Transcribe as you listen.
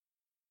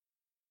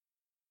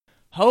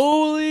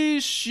Holy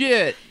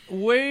shit.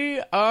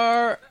 We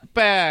are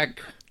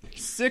back.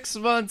 6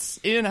 months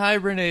in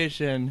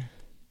hibernation.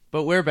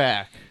 But we're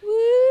back. Woo!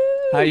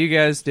 How you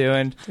guys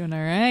doing? Doing all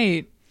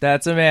right.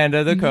 That's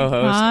Amanda, the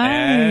co-host, Hi.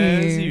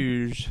 as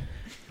usual.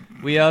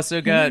 We also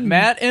got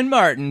Matt and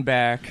Martin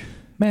back.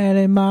 Matt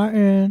and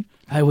Martin.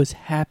 I was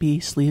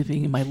happy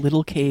sleeping in my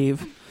little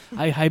cave.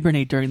 I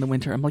hibernate during the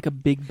winter. I'm like a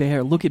big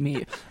bear. Look at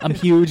me. I'm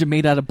huge. I'm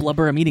made out of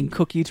blubber. I'm eating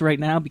cookies right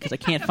now because I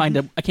can't find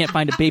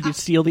a baby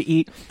seal to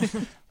eat.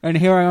 And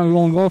here I am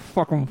going, go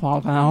fucking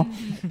fuck now.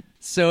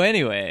 So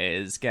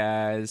anyways,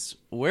 guys,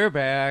 we're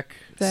back.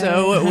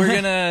 So we're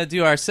going to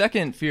do our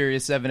second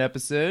Furious 7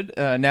 episode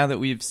now that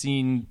we've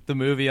seen the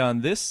movie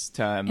on this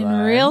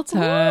timeline. In real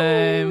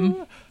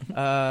time.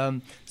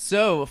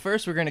 So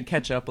first we're going to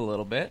catch up a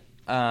little bit.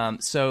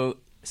 So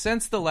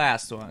since the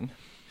last one,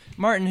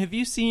 Martin, have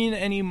you seen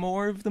any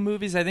more of the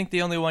movies? I think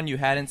the only one you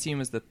hadn't seen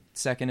was the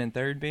second and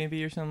third,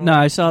 maybe, or something. No,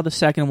 I saw the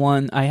second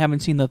one. I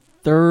haven't seen the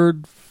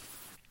third,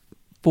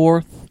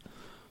 fourth,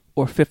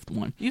 or fifth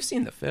one. You've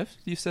seen the fifth.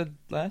 You said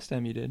last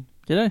time you did.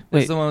 Did I? That's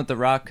Wait. the one with The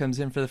Rock comes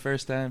in for the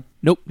first time.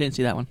 Nope, didn't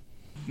see that one.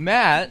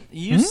 Matt,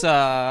 you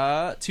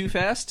saw Too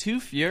Fast, Too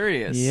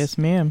Furious. Yes,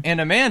 ma'am.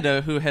 And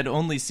Amanda, who had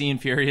only seen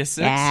Furious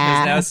 6, Yeah.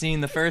 has now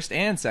seen the first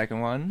and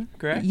second one,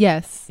 correct?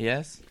 Yes.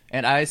 Yes.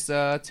 And I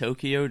saw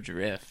Tokyo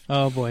Drift.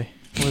 Oh boy,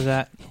 what was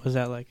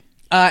that like?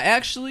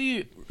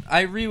 Actually,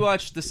 I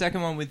rewatched the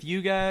second one with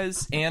you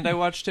guys, and I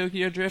watched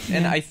Tokyo Drift,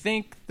 and I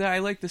think that I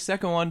like the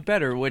second one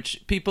better,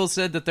 which people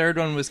said the third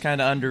one was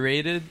kind of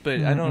underrated, but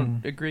I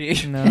don't agree.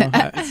 No,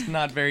 It's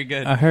not very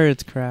good. I heard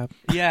it's crap.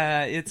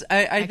 Yeah, it's.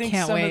 I think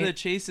can't some of wait. the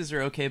chases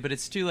are okay, but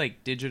it's too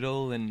like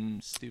digital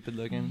and stupid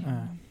looking.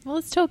 Well,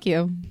 it's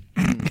Tokyo.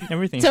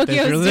 Everything's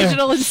Tokyo is there.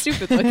 digital and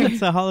stupid looking.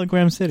 It's a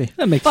hologram city.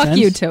 That makes Fuck sense.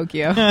 you,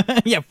 Tokyo.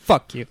 Yeah,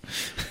 fuck you.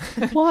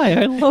 Why?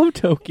 I love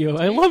Tokyo.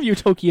 I love you,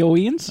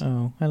 Tokyoians.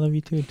 Oh, I love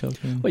you too,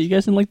 Tokyo. What, you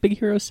guys didn't like Big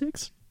Hero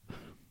 6?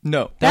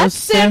 No. That That's was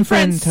San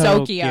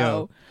Francisco.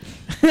 Francisco.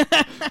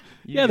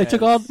 Yeah, they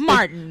took all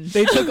Martin.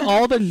 They took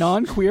all the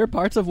non-queer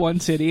parts of one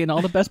city and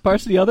all the best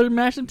parts of the other and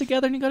mashed them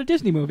together and you got a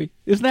Disney movie.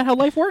 Isn't that how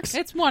life works?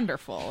 It's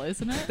wonderful,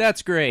 isn't it?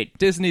 That's great.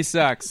 Disney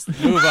sucks.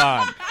 Move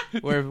on.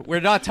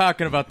 We're not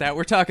talking about that.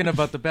 We're talking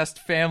about the best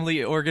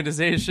family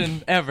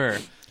organization ever.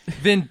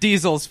 Vin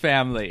Diesel's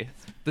family.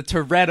 The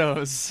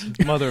Torettos,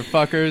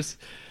 motherfuckers.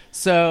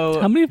 So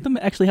How many of them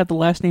actually have the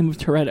last name of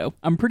Toretto?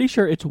 I'm pretty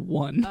sure it's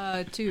one.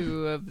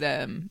 2 of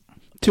them.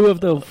 2 of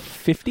the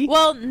 50?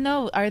 Well,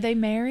 no. Are they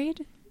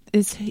married?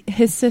 Is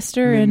his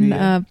sister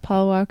and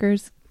Paul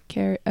Walker's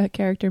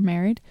character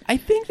married? I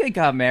think they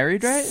got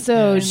married, right?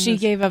 So Yeah. she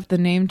gave up the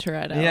name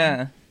Toretto.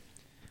 Yeah.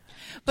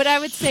 But I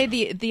would say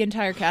the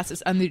entire cast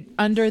is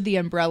under the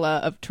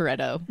umbrella of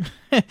Toretto.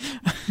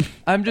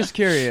 I'm just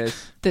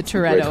curious. The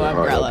Toretto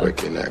umbrella.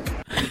 Break your neck.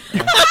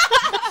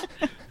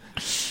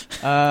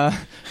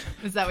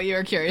 Is that what you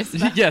were curious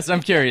about? Yes,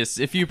 I'm curious.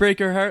 If you break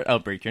your heart, I'll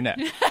break your neck.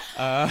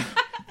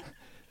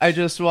 I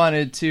just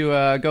wanted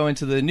to go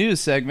into the news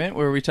segment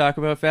where we talk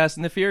about Fast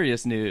and the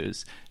Furious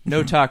news.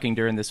 No talking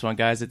during this one,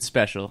 guys. It's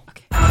special.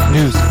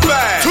 News.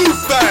 Fast. Too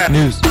fast.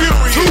 News.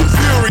 Furious. Too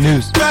furious.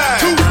 News.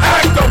 Fast. Too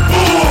act a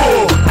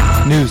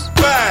fool. News.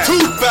 Fast.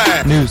 Too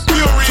fast. News.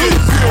 Furious. Too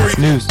furious.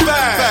 News.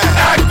 Fast.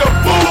 Act a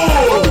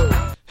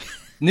fool.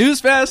 News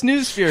Fast,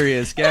 News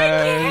Furious,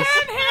 guys.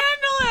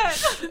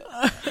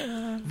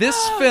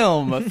 This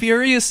film,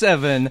 Furious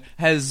 7,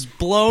 has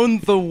blown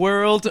the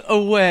world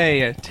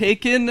away,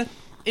 taken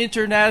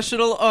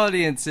international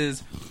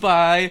audiences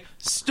by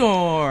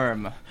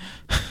storm.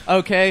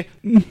 Okay,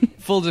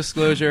 full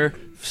disclosure,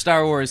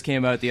 Star Wars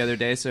came out the other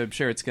day, so I'm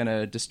sure it's going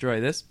to destroy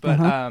this.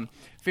 But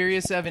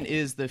Furious 7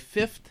 is the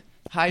 5th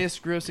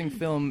highest grossing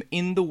film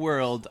in the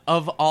world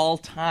of all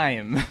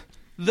time.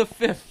 The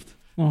 5th.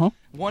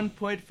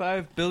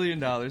 $1.5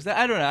 billion. I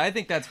don't know. I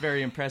think that's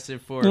very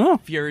impressive for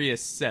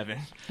Furious 7.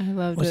 I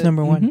loved What's it.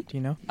 number one? Do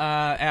you know?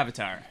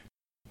 Avatar.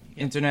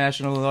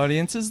 International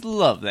audiences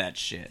love that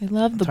shit. I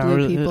love the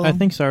blue people. I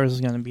think Star Wars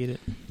is going to beat it.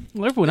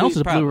 Well, everyone else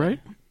is Probably. blue, right?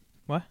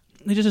 What?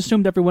 They just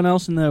assumed everyone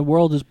else in the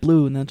world is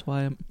blue, and that's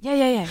why I'm...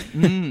 Yeah.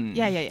 Mm.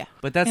 Yeah.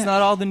 But that's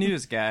not all the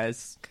news,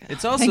 guys.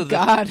 It's also Thank the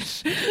God.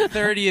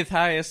 30th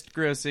highest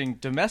grossing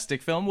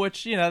domestic film,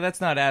 which,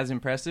 that's not as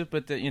impressive,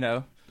 but,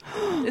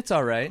 it's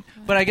all right.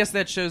 But I guess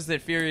that shows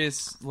that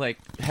Furious,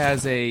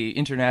 has a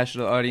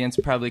international audience,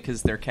 probably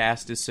because their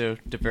cast is so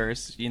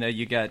diverse.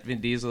 You got Vin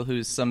Diesel,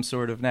 who's some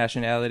sort of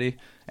nationality,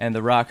 and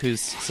The Rock,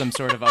 who's some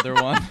sort of other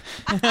one.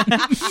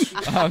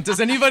 Does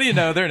anybody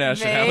know their Vague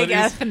nationalities?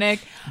 ethnic.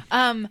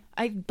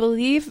 I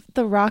believe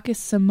The Rock is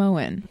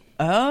Samoan.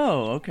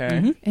 Oh,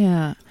 okay.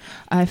 Yeah.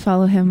 I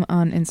follow him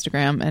on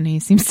Instagram, and he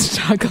seems to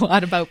talk a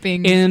lot about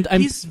being... And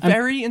He's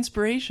very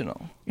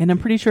inspirational. I'm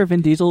pretty sure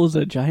Vin Diesel is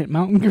a giant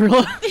mountain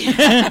gorilla.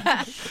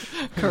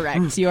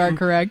 Correct. You are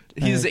correct.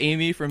 He's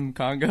Amy from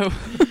Congo.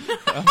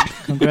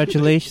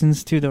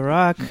 Congratulations to The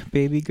Rock,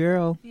 baby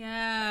girl.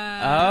 Yeah.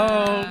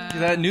 Oh,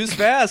 that news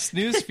fast,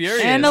 news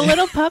furious. And a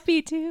little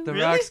puppy too. The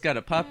Rock's got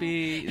a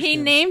puppy. He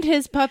named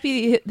his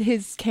puppy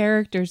his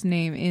character's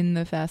name in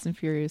the Fast and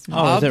Furious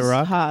movie. Oh, is it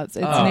Rock? Hobbs.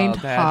 It's Oh, named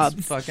that's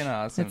Hobbs. fucking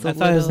awesome. It's I a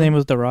thought his little- name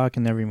was The Rock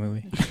in every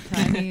movie.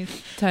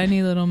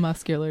 Tiny little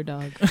muscular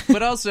dog.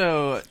 But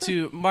also,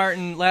 to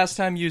Martin, last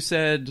time you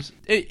said,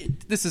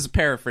 this is a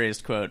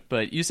paraphrased quote,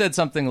 but you said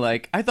something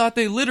like, I thought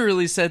they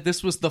literally said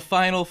this was the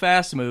final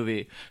Fast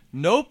movie.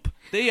 Nope.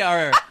 They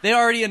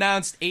already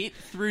announced 8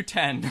 through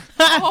 10.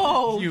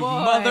 Oh, You boy.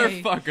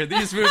 motherfucker.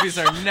 These movies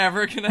are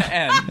never going to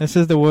end. This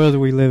is the world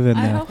we live in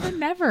I now. hope it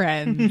never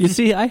ends. You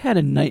see, I had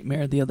a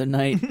nightmare the other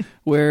night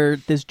where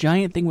this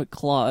giant thing with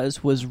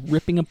claws was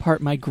ripping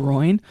apart my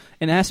groin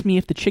and asked me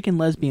if the chicken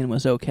lesbian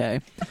was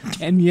okay.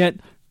 And yet,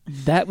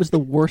 that was the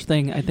worst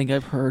thing I think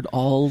I've heard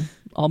all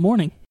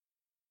morning.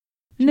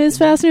 News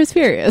Fast, News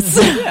Furious.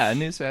 Yeah,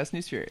 News Fast,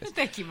 News Furious.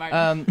 Thank you,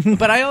 Martin.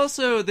 But I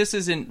also, this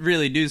isn't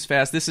really News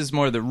Fast. This is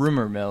more the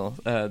rumor mill.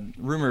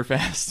 Rumor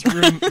Fast.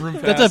 Room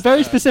Fast. That's a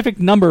very specific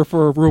number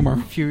for a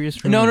rumor.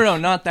 Furious. No,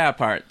 not that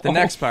part. The Oh.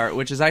 next part,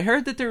 which is I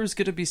heard that there was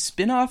going to be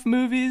spin-off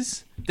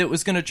movies that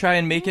was going to try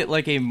and make it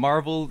like a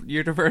Marvel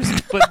universe.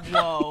 But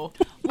whoa,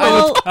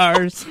 Well,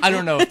 Cars. I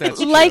don't know if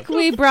that's true. like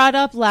we brought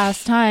up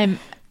last time,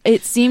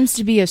 it seems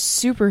to be a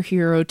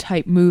superhero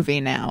type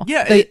movie now.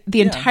 Yeah, the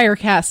entire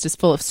cast is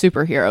full of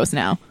superheroes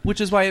now. Which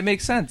is why it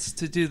makes sense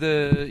to do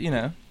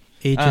the,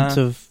 Agents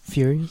of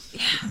Furious.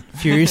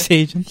 Furious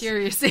Agents.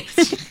 Furious.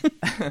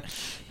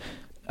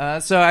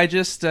 So I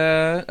just,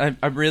 I'm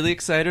really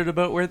excited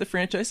about where the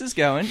franchise is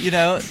going.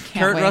 Kurt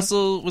wait.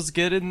 Russell was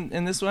good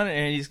in this one,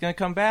 and he's going to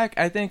come back.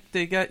 I think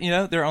they got,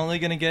 they're only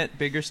going to get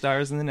bigger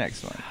stars in the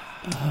next one.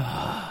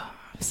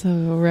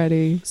 So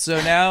ready. So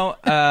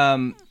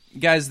now,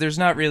 guys, there's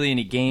not really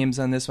any games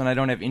on this one. I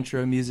don't have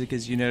intro music,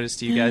 as you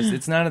noticed, you guys.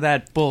 It's none of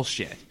that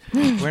bullshit.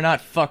 We're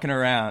not fucking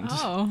around.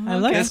 Oh, I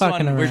like This fucking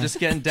one, around. we're just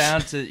getting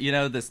down to,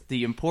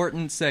 the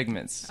important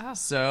segments. Oh.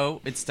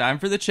 So it's time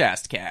for the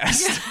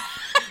Chastcast.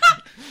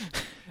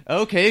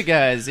 Okay,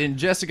 guys, in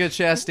Jessica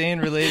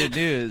Chastain-related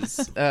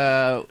news,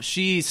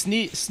 she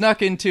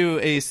snuck into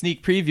a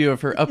sneak preview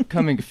of her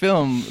upcoming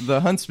film, The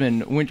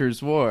Huntsman: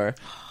 Winter's War,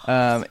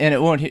 and it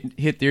won't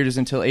hit theaters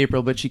until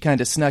April, but she kind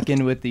of snuck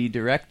in with the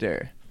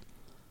director.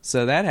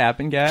 So that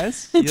happened,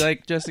 guys. You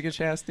like Jessica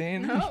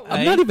Chastain? No.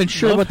 I'm not even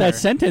sure love what that her.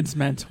 sentence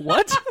meant.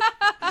 What?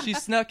 She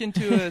snuck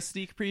into a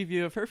sneak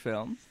preview of her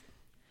film.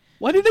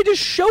 Why didn't they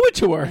just show it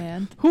to her?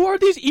 And? Who are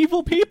these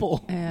evil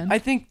people? And I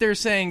think they're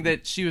saying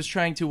that she was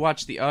trying to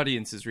watch the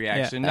audience's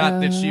reaction, Yeah.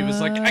 not that she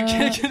was like, I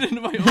can't get into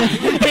my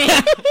own movie.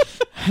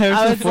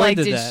 I was like,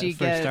 did did that she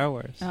for get- Star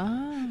Wars?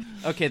 Oh.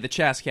 Okay, the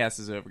Chastcast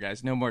is over,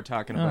 guys. No more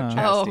talking about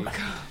Oh.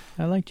 Chastity.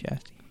 I like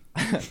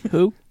Chastity.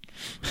 Who?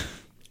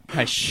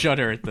 I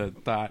shudder at the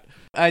thought.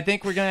 I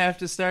think we're going to have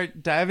to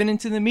start diving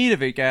into the meat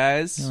of it,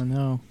 guys. Oh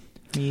no,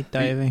 meat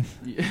diving.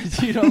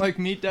 You don't like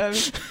meat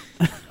diving?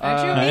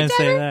 Aren't you a I meat didn't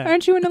say diver? that.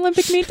 Aren't you an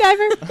Olympic meat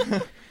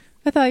diver?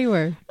 I thought you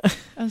were.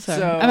 I'm sorry.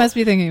 So- I must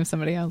be thinking of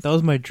somebody else. That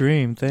was my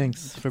dream.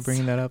 Thanks for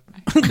bringing that up.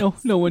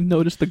 No one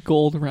noticed the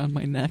gold around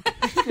my neck.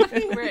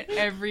 Wear it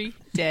every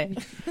day.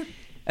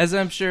 As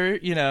I'm sure,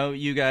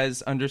 you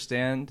guys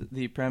understand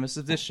the premise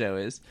of this show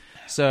is.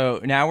 So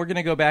now we're going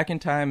to go back in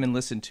time and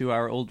listen to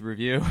our old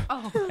review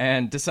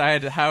and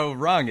decide how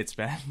wrong it's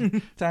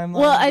been. Timeline,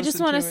 Well, I just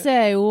listen want to it.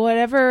 say,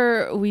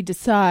 whatever we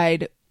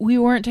decide, we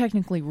weren't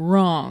technically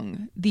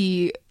wrong.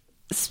 The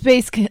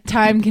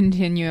space-time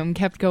continuum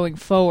kept going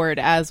forward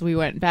as we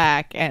went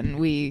back,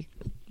 and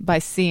by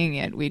seeing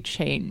it, we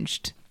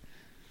changed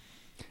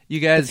You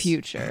the guys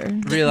future.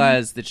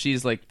 realize that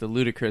she's like the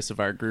ludicrous of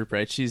our group,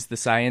 right? She's the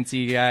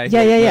sciencey guy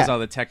Yeah, who yeah, knows yeah. all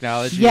the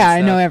technology. Yeah, I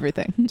and know stuff.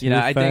 everything.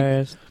 I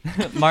think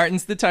Fast.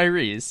 Martin's the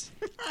Tyrese.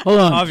 Hold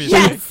on. Obviously.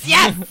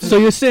 Yes! So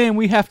you're saying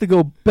we have to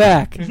go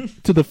back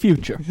to the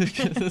future?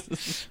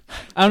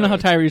 I don't know how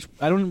Tyrese.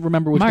 I don't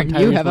remember which Martin,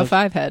 one Tyrese you have a was.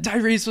 5-head.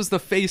 Tyrese was the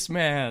face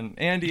man.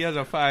 Andy has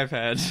a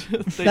 5-head.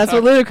 They That's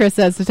talk- what Ludacris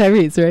says to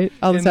Tyrese, right?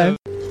 All the in time.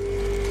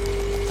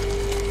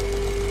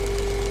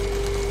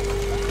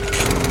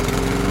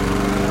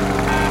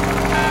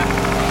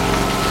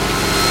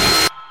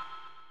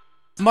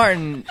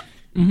 Martin,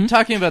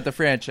 talking about the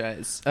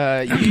franchise,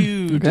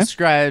 you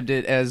described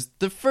it as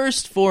the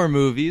first 4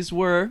 movies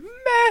were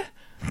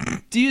meh.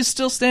 Do you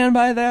still stand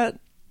by that?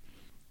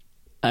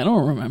 I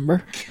don't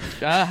remember.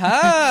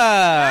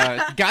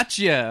 Aha!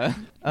 Gotcha.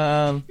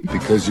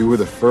 Because you were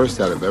the first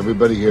out of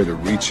everybody here to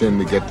reach in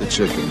to get the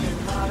chicken,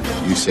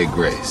 you say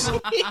grace.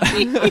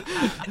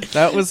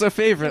 That was a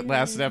favorite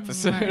last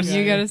episode.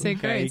 You gotta say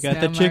Okay, you grace. got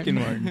now, the chicken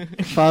Martin. one.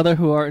 Father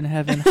who art in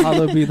heaven,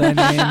 hallowed be thy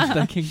name.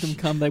 Thy kingdom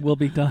come, thy will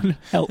be done.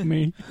 Help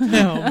me.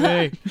 No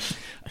way.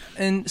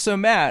 And so,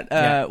 Matt,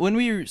 Yeah. when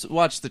we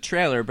watched the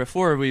trailer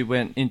before we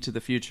went into the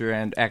future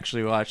and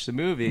actually watched the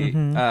movie,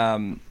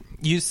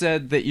 you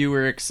said that you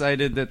were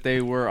excited that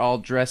they were all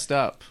dressed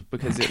up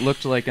because it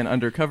looked like an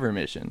undercover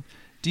mission.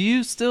 Do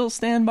you still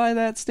stand by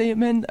that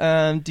statement?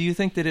 Do you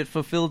think that it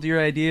fulfilled your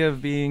idea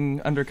of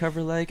being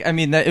undercover like? I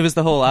mean, it was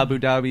the whole Abu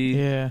Dhabi.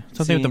 Yeah,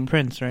 something with scene. the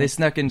prince, right? They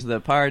snuck into the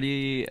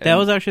party. That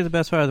was actually the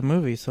best part of the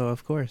movie, so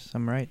of course,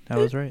 I'm right. I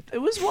was right. It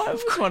was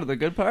one of the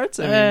good parts.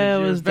 I mean, It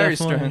you were was very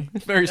definitely-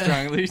 strong, very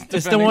strongly. It's the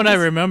defending one I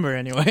this. remember,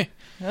 anyway.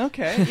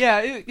 Okay,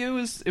 yeah,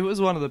 it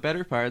was one of the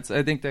better parts.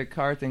 I think that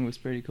car thing was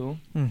pretty cool.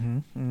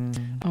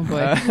 Oh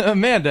boy.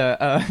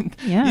 Amanda,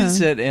 Yeah. you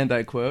said, and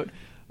I quote,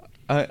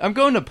 I'm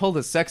going to pull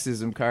the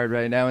sexism card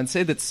right now and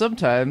say that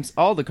sometimes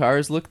all the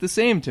cars look the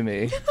same to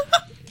me.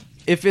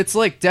 If it's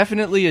like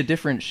definitely a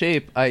different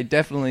shape, I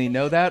definitely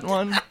know that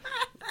one.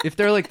 If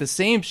they're like the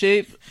same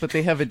shape, but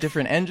they have a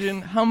different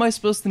engine, how am I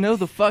supposed to know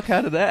the fuck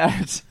out of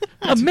that?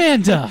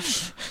 Amanda.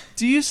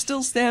 Do you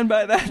still stand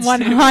by that?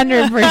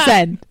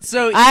 100%.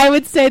 So, I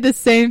would say the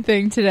same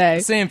thing today.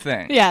 same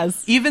thing.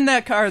 Yes. Even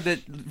that car that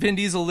Vin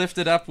Diesel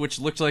lifted up, which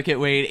looked like it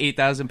weighed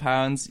 8,000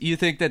 pounds, you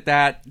think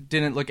that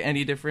didn't look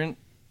any different?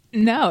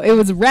 No, it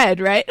was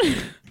red, right?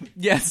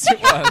 Yes, it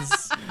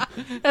was.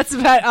 That's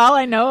about all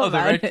I know Oh, the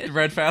about it.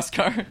 red fast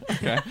car?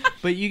 Okay.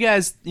 But you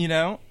guys,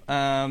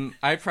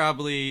 I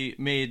probably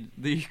made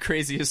the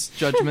craziest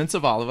judgments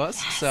of all of us,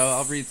 so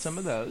I'll read some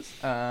of those.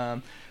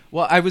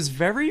 Well, I was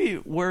very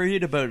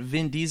worried about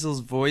Vin Diesel's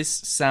voice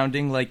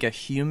sounding like a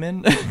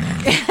human,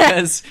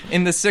 because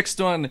in the sixth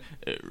one,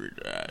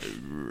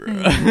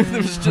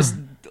 there was just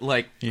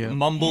like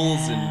mumbles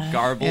and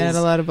garbles. It had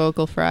a lot of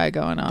vocal fry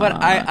going on.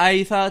 But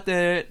I thought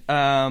that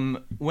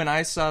when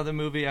I saw the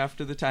movie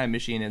after the time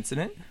machine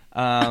incident,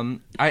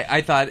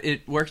 I thought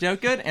it worked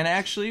out good. And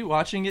actually,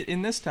 watching it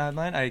in this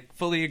timeline, I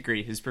fully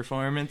agree. His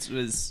performance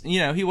was,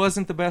 he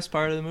wasn't the best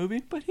part of the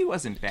movie, but he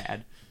wasn't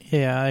bad.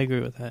 Yeah, I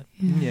agree with that.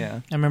 Yeah.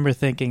 I remember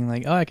thinking,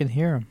 like, oh, I can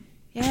hear him.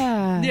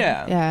 Yeah.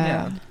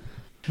 Yeah.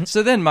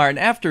 So then, Martin,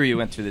 after you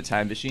went through the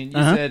time machine, you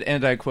said,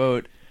 and I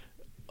quote,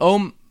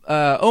 oh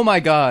my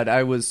God,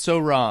 I was so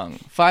wrong.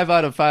 5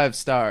 out of 5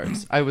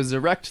 stars. I was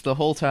erect the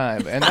whole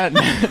time, and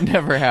that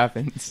never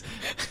happens.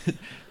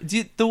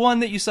 The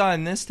one that you saw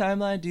in this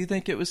timeline, do you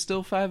think it was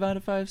still 5 out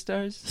of 5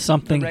 stars?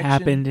 Something Erection?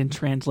 happened in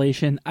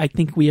translation. I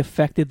think we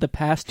affected the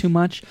past too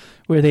much,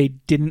 where they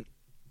didn't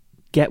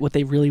get what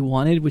they really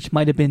wanted, which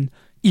might have been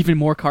even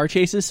more car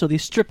chases, so they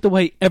stripped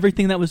away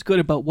everything that was good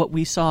about what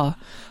we saw.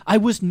 I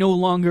was no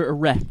longer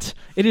erect.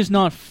 It is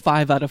not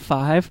 5 out of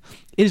 5.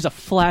 It is a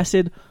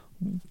flaccid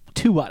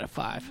 2 out of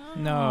 5.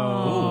 No.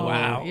 Oh,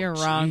 wow. You're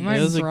wrong. It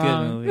Mine's was a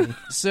wrong. good movie.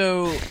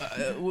 So,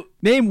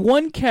 Name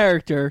one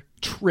character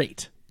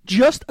trait.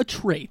 Just a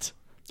trait.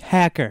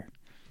 Hacker.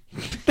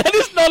 That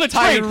is not a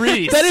trait.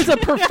 Tyrese. That is a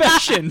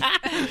profession.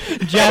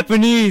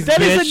 Japanese, That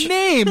bitch. is a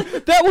name.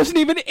 That wasn't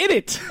even in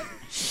it.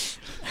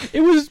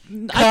 It was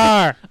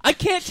Car. I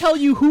can't tell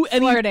you who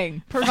any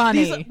Flirting.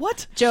 Funny.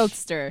 What?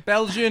 Jokester.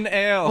 Belgian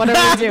ale. What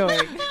are we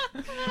doing?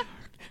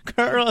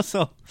 Kurt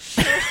Russell.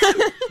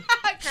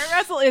 Kurt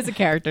Russell is a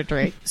character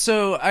trait.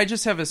 So, I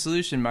just have a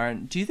solution,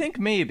 Martin. Do you think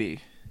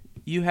maybe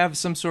you have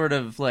some sort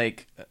of,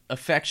 like,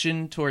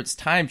 affection towards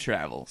time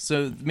travel?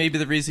 So, maybe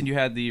the reason you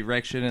had the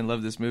erection and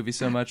loved this movie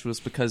so much was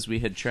because we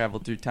had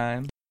traveled through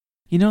time?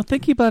 You know,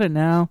 thinking about it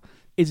now,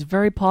 it's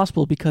very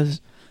possible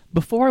because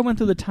before I went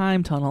through the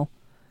time tunnel,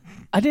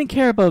 I didn't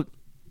care about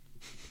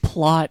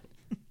plot,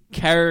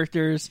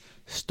 characters,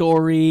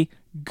 story,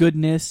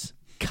 goodness,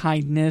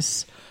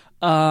 kindness.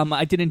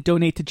 I didn't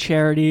donate to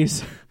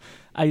charities.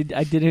 I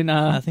didn't.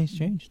 Nothing's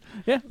changed.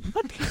 Yeah.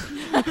 What?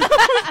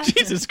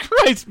 Jesus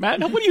Christ, Matt!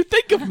 What do you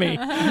think of me?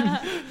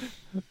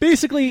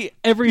 Basically,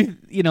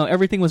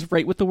 everything was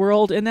right with the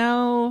world, and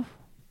now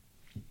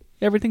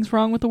everything's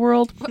wrong with the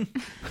world.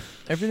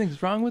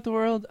 Everything's wrong with the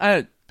world?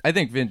 I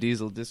think Vin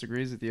Diesel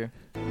disagrees with you.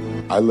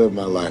 I live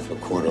my life a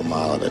quarter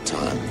mile at a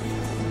time.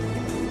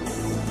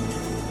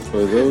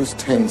 For those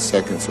 10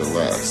 seconds or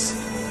less,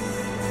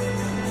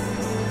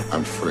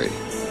 I'm free.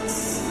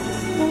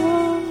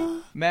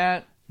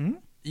 Matt,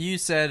 you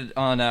said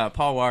on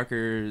Paul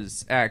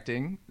Walker's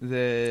acting,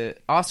 the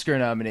Oscar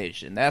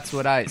nomination. That's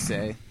what I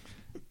say.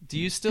 Do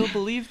you still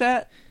believe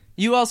that?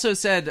 You also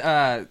said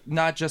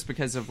not just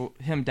because of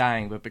him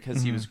dying, but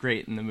because he was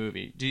great in the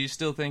movie. Do you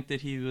still think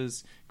that he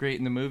was great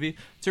in the movie?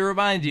 To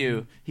remind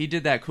you, he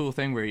did that cool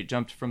thing where he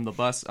jumped from the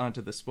bus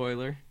onto the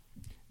spoiler.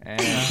 And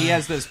he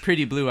has those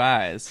pretty blue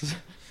eyes.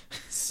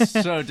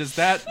 So does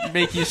that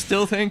make you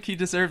still think he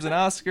deserves an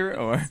Oscar?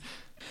 Or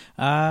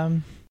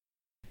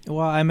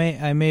Well, I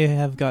may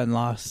have gotten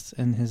lost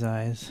in his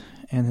eyes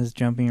and his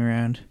jumping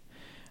around.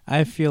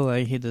 I feel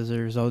like he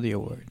deserves all the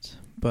awards,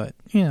 but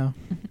yeah.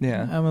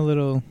 I'm a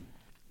little.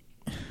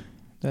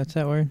 That's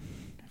that word.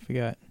 I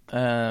forgot.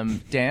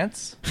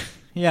 Dance?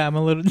 Yeah, I'm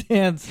a little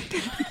dance.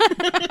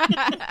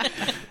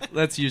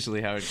 That's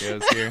usually how it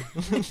goes here.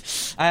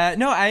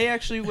 No, I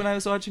actually, when I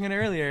was watching it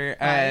earlier,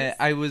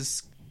 I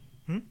was...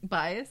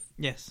 Bias?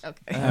 Yes.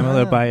 Okay. I'm a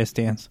little biased,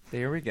 stance.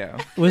 There we go.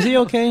 Was he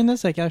okay in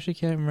this? I actually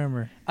can't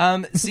remember.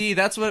 See,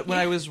 that's what when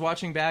I was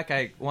watching back,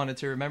 I wanted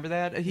to remember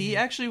that he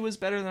actually was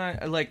better than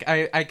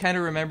I kind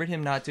of remembered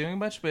him not doing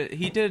much, but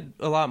he did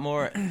a lot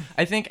more.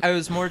 I think I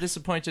was more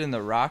disappointed in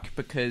The Rock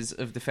because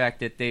of the fact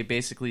that they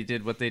basically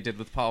did what they did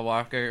with Paul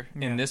Walker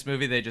in this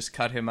movie. They just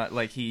cut him out,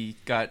 like he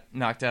got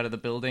knocked out of the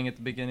building at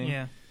the beginning.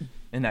 Yeah.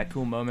 In that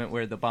cool moment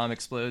where the bomb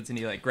explodes and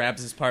he like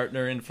grabs his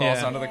partner and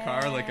falls onto the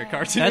car like a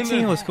cartoon. That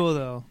scene was cool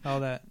though.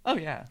 All that. Oh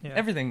yeah.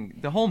 Everything,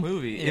 the whole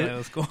movie. Yeah, it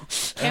was cool.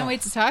 Can't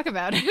wait to talk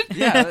about it.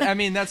 Yeah, I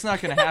mean that's not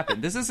going to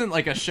happen. This isn't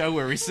like a show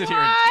where we sit here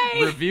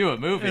and review a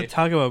movie.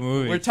 Talk about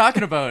movies. We're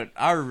talking about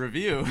our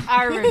review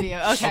Our review.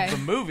 Okay. of the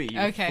movie. You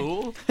Okay.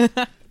 fool. It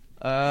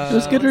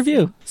was a good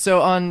review.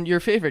 So on your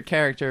favorite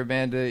character,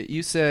 Amanda,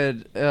 you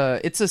said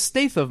it's a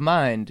state of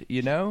mind.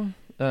 You know,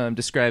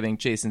 describing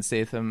Jason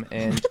Statham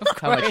and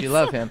how much you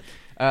love him.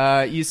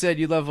 You said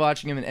you love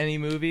watching him in any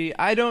movie.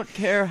 I don't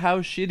care how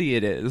shitty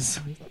it is.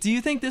 Do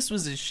you think this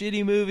was a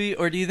shitty movie,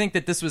 or do you think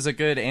that this was a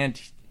good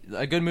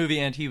movie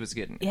and he was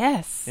good?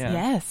 Yes. Yeah.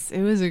 Yes.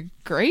 It was a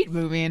great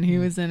movie and he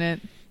was in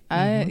it.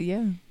 It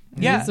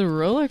Yeah. was a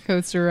roller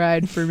coaster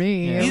ride for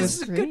me. It was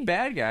He's a great. good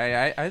bad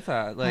guy. I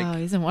thought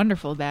He's a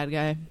wonderful bad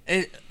guy.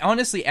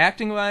 honestly,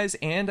 acting wise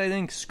and I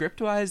think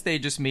script wise, they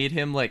just made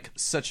him like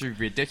such a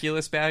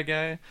ridiculous bad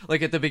guy.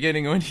 Like at the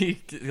beginning when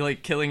he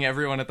like killing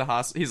everyone at the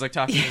hospital, he's like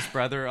talking to his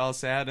brother all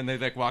sad, and they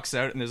like walks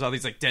out and there's all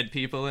these like dead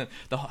people and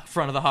the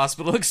front of the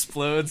hospital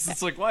explodes.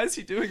 It's like, why is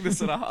he doing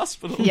this in a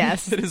hospital?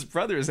 Yes. That his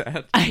brother's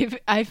at.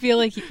 I feel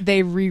like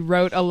they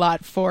rewrote a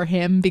lot for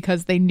him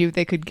because they knew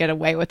they could get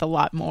away with a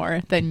lot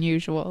more than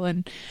usual,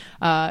 and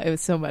it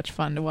was so much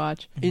fun to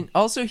watch. And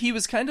also, he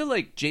was kind of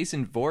like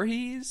Jason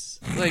Voorhees,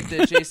 like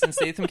the Jason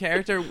Statham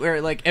character,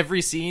 where like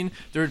every scene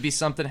there would be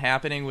something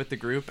happening with the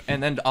group,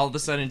 and then all of a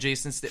sudden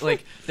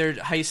like they're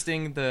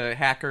heisting the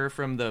hacker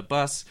from the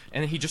bus,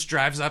 and he just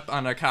drives up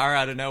on a car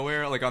out of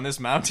nowhere, like on this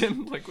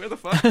mountain, like where the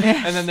fuck?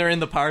 And then they're in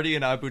the party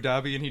in Abu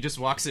Dhabi, and he just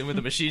walks in with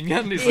a machine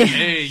gun, and he's like,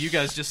 "Hey, you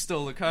guys just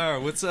stole the car.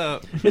 What's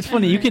up?" It's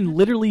funny. You can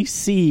literally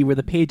see where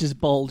the pages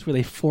bulge, where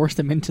they forced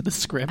him into the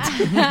script.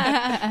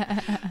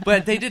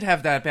 But they did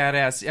have that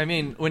badass. I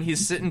mean, when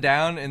he's sitting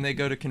down and they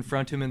go to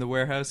confront him in the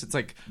warehouse, it's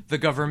like the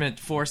government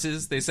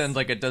forces. They send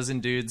like a dozen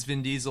dudes: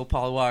 Vin Diesel,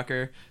 Paul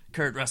Walker,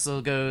 Kurt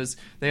Russell goes.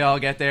 They all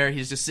get there.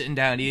 He's just sitting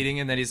down eating,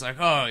 and then he's like,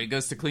 "Oh," he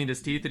goes to clean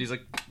his teeth, and he's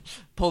like,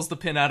 pulls the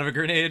pin out of a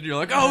grenade. You're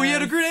like, "Oh, he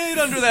had a grenade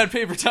under that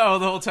paper towel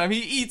the whole time. He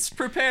eats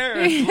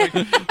prepared." Like,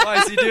 why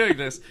is he doing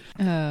this?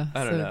 I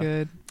don't know.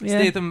 Good. Yeah.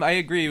 Statham, I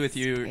agree with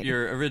you.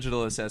 Your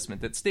original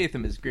assessment that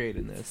Statham is great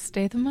in this.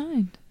 State of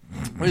mind.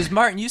 Whereas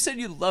Martin, you said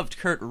you loved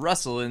Kurt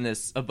Russell in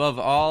this above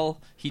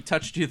all. He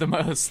touched you the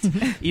most,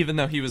 even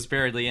though he was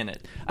barely in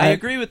it. I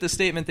agree with the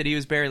statement that he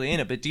was barely in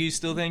it, but do you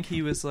still think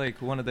he was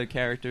like one of the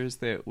characters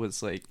that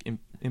was like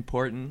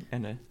important?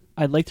 And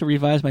I'd like to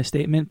revise my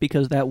statement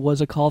because that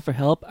was a call for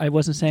help. I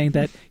wasn't saying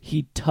that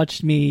he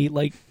touched me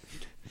like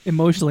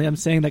emotionally. I'm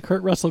saying that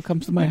Kurt Russell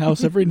comes to my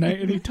house every night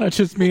and he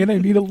touches me, and I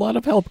need a lot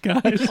of help,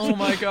 guys. oh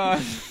my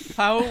god,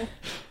 how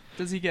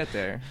does he get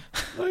there?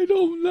 I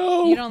don't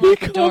know. You don't lock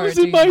he the door, comes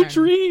do in you, my Martin?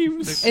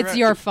 dreams. It's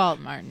your fault,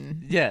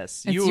 Martin.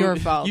 Yes, It's your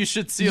fault. You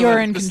should seal You're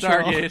the in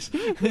control.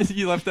 Stargate.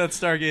 You left that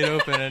Stargate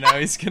open, and now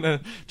he's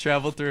gonna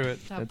travel through it.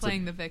 Stop That's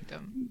playing the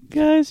victim.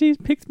 Guys, he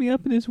picked me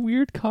up in this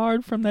weird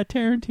card from that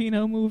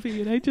Tarantino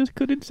movie, and I just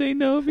couldn't say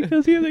no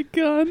because he had a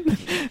gun.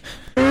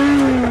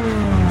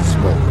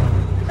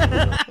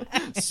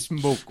 Smoke.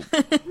 Smoke.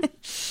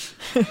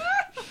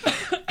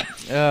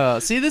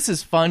 See, this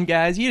is fun,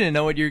 guys. You didn't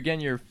know what you're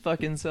getting your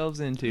fucking selves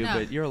into, No.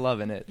 but you're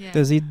loving it. Yeah.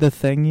 Does he the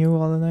thing you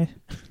all the night?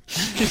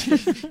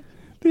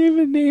 They have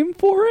a name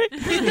for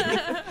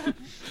it.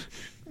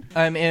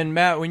 And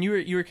Matt, when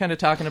you were kind of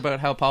talking about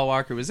how Paul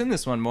Walker was in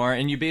this one more,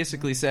 and you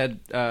basically said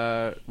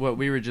what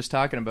we were just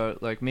talking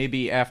about, like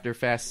maybe after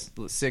Fast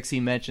 6 he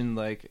mentioned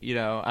like, you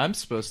know, I'm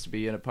supposed to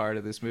be in a part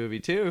of this movie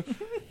too,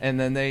 and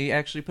then they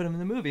actually put him in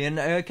the movie, and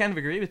I kind of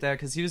agree with that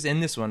because he was in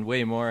this one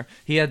way more.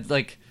 He had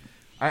like.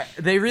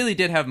 They really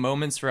did have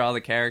moments for all the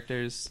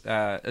characters.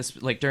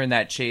 Like during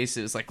that chase,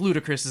 it was like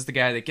Ludacris is the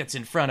guy that gets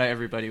in front of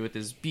everybody with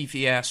his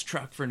beefy ass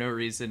truck for no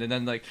reason, and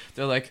then like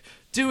they're like,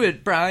 "Do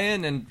it,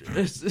 Brian!" And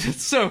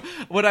so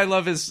what I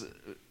love is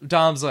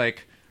Dom's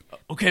like,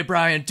 "Okay,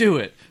 Brian, do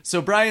it."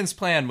 So Brian's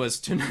plan was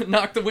to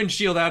knock the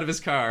windshield out of his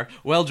car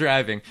while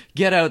driving,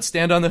 get out,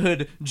 stand on the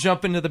hood,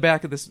 jump into the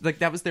back of this. Like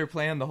that was their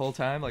plan the whole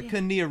time. Like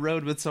couldn't he have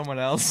rode with someone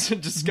else?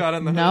 Just got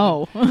on the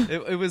No. hood.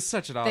 It was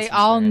such an awesome. They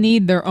all plan.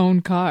 need their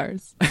own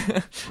cars.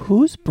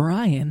 Who's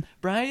Brian?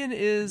 Brian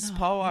is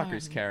Paul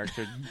Walker's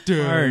character.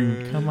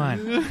 Martin, come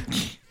on.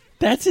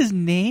 That's his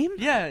name?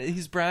 Yeah,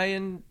 he's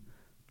Brian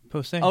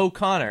Posehn.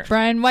 O'Connor.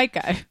 Brian White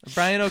Guy.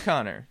 Brian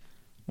O'Connor.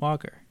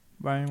 Walker.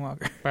 Brian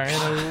Walker.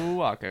 Brian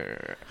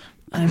O'Walker.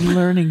 I'm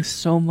learning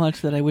so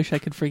much that I wish I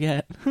could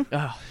forget.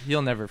 Oh,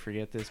 you'll never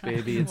forget this,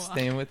 baby. It's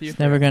staying with you. It's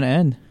never gonna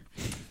end.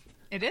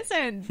 It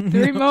isn't.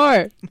 3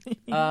 more.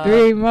 Uh,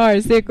 3 more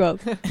sequels.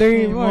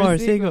 3 more more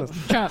sequels.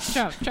 sequels. Chop,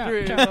 chop, chop,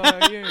 3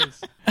 chop. more years.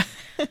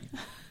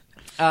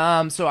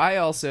 So I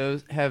also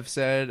have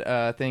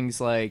said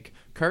things like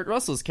Kurt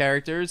Russell's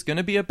character is going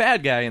to be a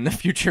bad guy in the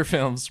future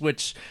films,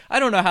 which I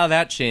don't know how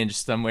that changed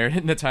somewhere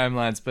in the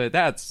timelines, but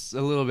that's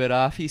a little bit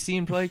off. He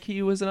seemed like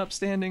he was an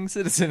upstanding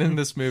citizen in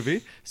this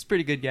movie. He's a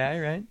pretty good guy,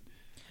 right?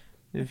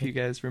 If you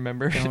guys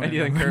remember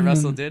anything Kurt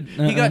Russell did.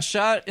 He got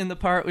shot in the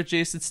part with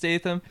Jason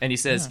Statham, and he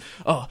says,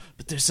 "Oh,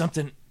 but there's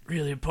something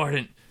really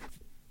important.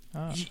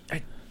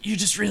 You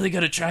just really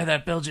got to try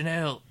that Belgian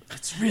ale.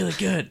 It's really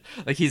good."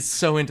 Like, he's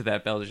so into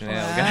that Belgian ale,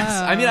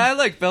 guys. I mean, I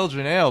like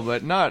Belgian ale,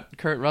 but not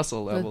Kurt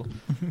Russell level.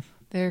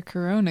 They're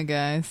Corona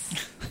guys.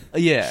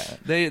 Yeah,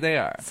 they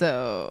are.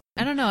 So,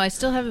 I don't know. I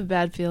still have a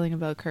bad feeling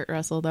about Kurt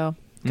Russell, though,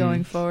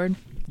 going forward.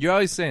 You're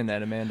always saying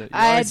that, Amanda. You're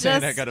I always saying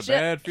I just- got a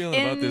bad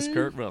feeling about this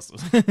Kurt Russell.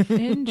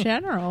 In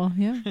general,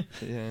 yeah.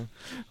 Yeah.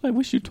 I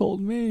wish you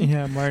told me.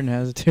 Yeah, Martin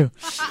has it too.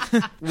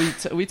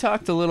 We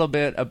talked a little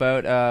bit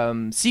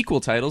about sequel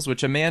titles,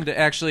 which Amanda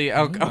actually,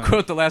 I'll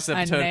quote the last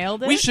episode.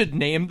 nailed it? We should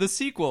name the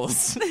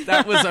sequels.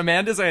 That was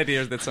Amanda's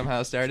idea that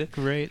somehow started.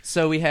 Great.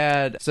 So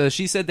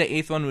she said the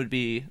 8th one would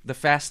be The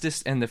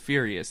Fastest and the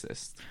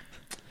Furiousest.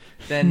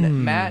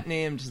 Then Matt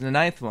named the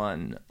 9th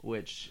one,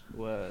 which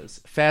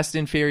was Fast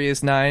and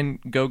Furious 9,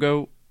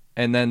 Go-Go,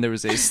 and then there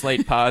was a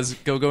slight pause,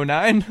 Go-Go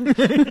 9.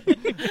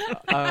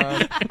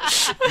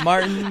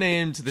 Martin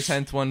named the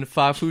 10th one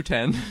Fa-Fu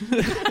 10.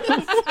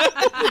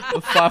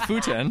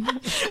 Fa-Fu 10.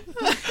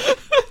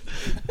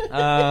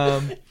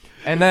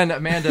 And then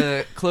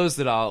Amanda closed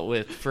it all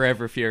with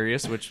Forever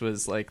Furious, which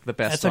was like the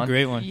best That's one. a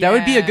great one. That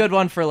would be a Yeah. good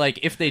one for like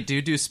if they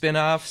do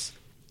spin-offs.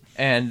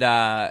 And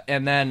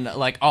then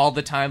like all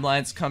the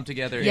timelines come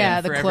together. Yeah,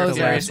 in the Forever closer.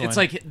 Furious. The last It's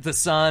one. like the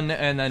son,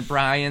 and then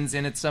Brian's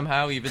in it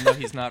somehow, even though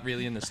he's not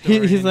really in the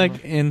story. He's anymore.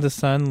 like in the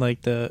sun,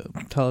 like the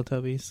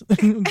Teletubbies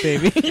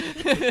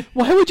baby.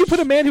 Why would you put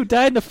a man who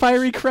died in a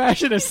fiery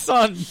crash in his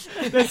son?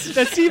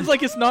 That seems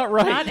like it's not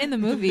right. Not in the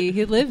movie.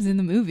 He lives in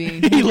the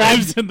movie. He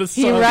lives in the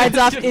sun. He rides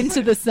off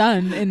into the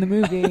sun in the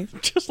movie.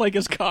 just like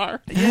his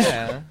car.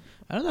 Yeah.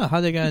 I don't know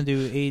how they're gonna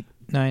do 8,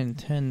 9,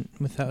 10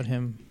 without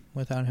him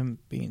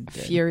being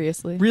dead.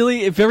 Furiously.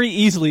 Really, very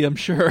easily, I'm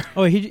sure.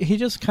 Oh, he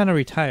just kind of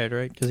retired,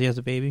 right? Because he has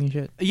a baby and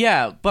shit.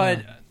 Yeah,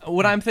 but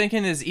what I'm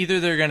thinking is either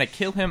they're going to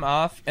kill him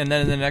off, and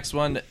then in the next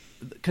one,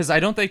 because I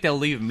don't think they'll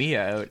leave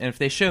Mia out, and if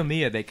they show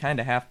Mia, they kind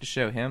of have to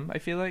show him, I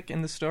feel like,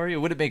 in the story. It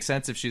wouldn't make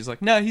sense if she's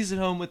like, no, he's at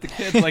home with the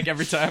kid, like,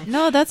 every time.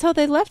 No, that's how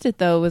they left it,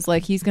 though, was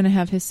like he's going to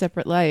have his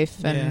separate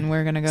life, and Yeah.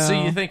 we're going to go. So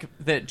you think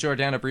that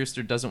Jordana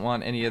Brewster doesn't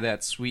want any of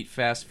that sweet,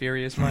 fast,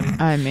 furious money?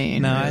 I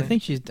mean, No, I really?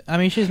 think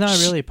she's not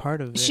really part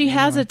of it. she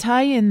has a anymore.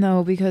 tie-in,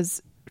 though,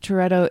 because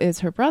Toretto is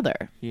her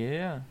brother.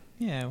 Yeah.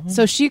 Yeah, well,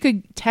 So she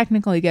could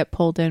technically get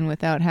pulled in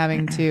without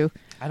having to.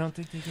 I don't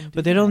think they can do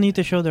but they don't that. need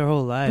to show their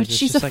whole lives. But It's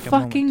she's just a like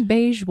fucking moment.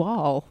 beige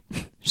wall.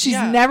 She's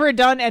Yeah. never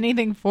done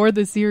anything for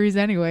the series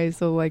anyway,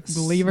 so, like,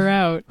 leave her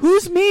out.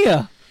 Who's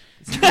Mia?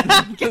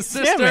 The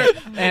sister.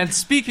 And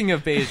speaking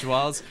of beige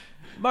walls,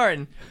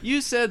 Martin,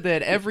 you said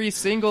that every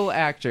single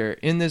actor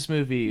in this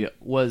movie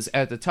was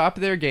at the top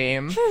of their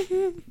game,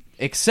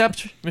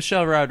 except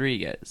Michelle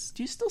Rodriguez.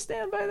 Do you still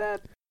stand by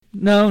that?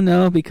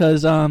 No,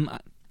 because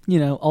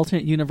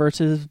alternate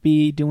universes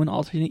be doing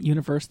alternate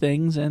universe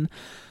things, and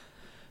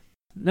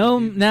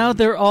now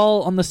they're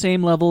all on the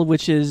same level,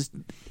 which is,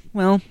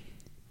 well,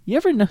 you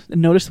ever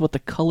notice what the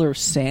color of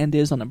sand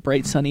is on a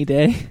bright sunny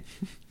day?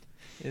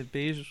 A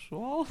beige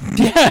wall?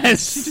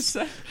 Yes. You just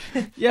said.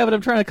 Yeah, but I'm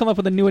trying to come up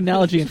with a new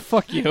analogy, and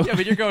fuck you. Yeah,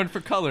 but you're going for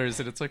colors,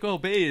 and it's like, oh,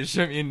 beige.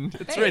 I mean,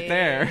 it's right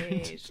there.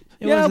 It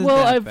Yeah, wasn't well,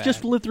 that I've bad.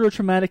 just lived through a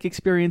traumatic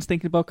experience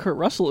thinking about Kurt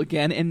Russell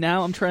again, and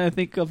now I'm trying to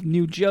think of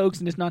new jokes,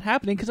 and it's not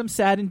happening because I'm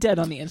sad and dead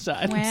on the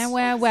inside.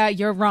 Wow,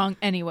 you're wrong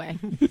anyway.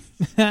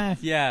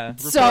 Yeah, report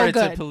So it to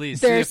good. police.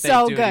 They're see if they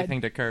so do good.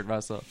 anything to Kurt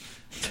Russell.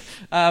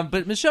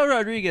 But Michelle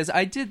Rodriguez,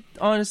 I did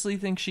honestly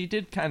think she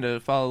did kind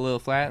of fall a little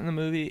flat in the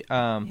movie.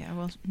 Yeah,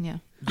 well, yeah.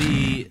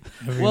 The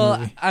Every well,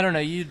 movie. I don't know.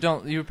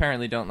 You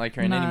apparently don't like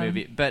her in any No.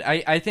 movie, but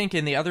I think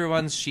in the other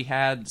ones she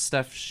had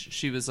stuff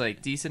she was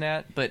like decent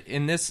at. But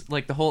in this,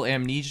 like the whole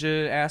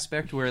amnesia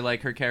aspect, where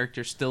like her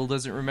character still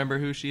doesn't remember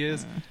who she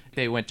is.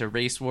 They went to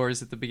race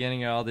wars at the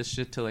beginning of all this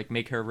shit to like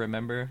make her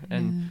remember,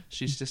 and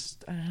she's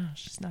just I don't know.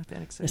 She's not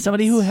that excited. As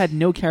somebody who had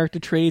no character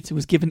traits and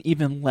was given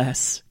even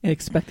less and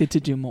expected to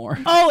do more.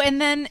 Oh, and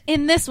then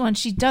in this one,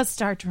 she does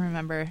start to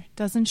remember,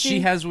 doesn't she? She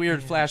has weird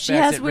flashbacks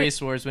has at weird-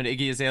 race wars when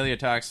Iggy Azalea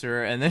talks to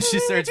her, and then she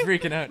starts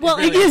freaking out. Well,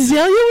 It Iggy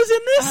Azalea was in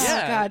this? Oh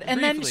Yeah, God!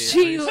 And then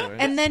briefly at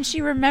Race Wars.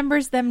 she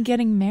remembers them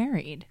getting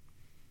married.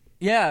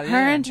 yeah, Her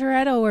and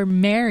Toretto were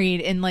married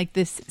in like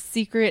this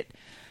secret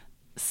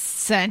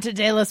Santa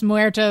de los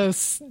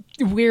Muertos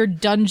weird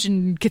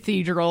dungeon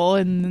cathedral,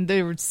 and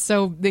they were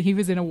he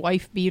was in a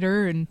wife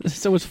beater, and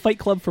So it's Fight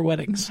Club for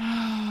weddings.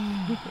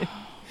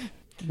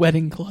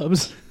 Wedding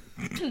clubs.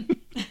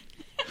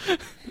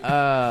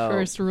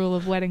 First rule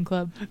of Wedding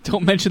Club.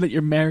 Don't mention that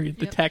you're married.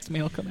 The Yep. tax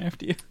man will come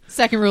after you.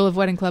 Second rule of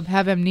Wedding Club: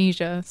 have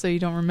amnesia so you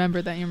don't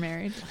remember that you're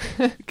married.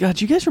 God,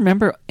 do you guys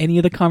remember any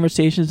of the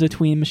conversations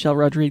between Michelle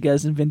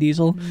Rodriguez and Vin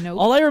Diesel? Nope.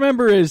 All I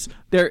remember is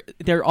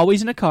they're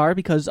always in a car,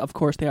 because of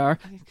course they are,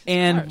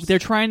 and Cars. they're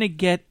trying to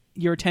get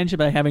your attention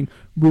by having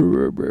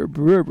and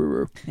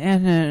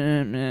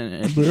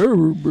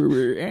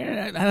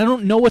I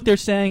don't know what they're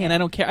saying, and I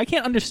don't care. I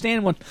can't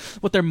understand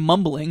what they're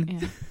mumbling.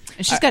 Yeah.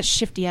 And she's got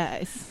shifty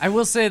eyes. I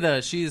will say though,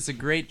 she is a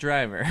great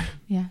driver.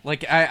 Yeah.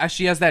 Like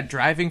she has that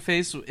driving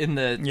face in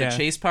the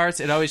chase parts.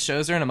 It always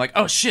shows her, and I'm like,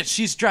 oh shit,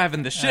 she's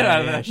driving the shit out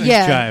of that thing. She's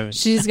Yeah, driving.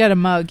 she's got a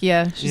mug.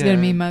 Yeah, she's got a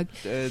mean mug.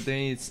 They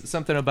need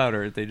something about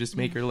her. They just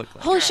make her look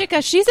like. Holy shit,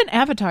 guys, she's an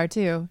Avatar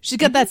too. She's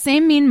got that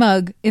same mean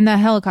mug in that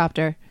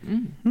helicopter.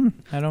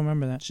 I don't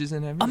remember that. She's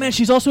in everything. Oh man,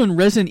 she's also in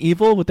Resident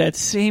Evil with that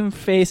same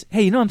face.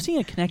 Hey, I'm seeing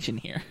a connection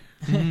here.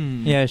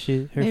 Yeah,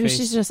 her Maybe face.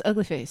 she's just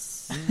ugly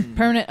face.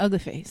 Permanent ugly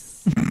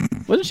face.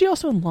 Wasn't she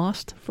also in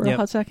Lost for a Yep.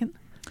 hot second?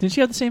 Didn't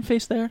she have the same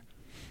face there?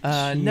 She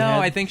No, had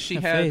I think she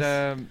a had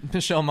face.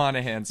 Michelle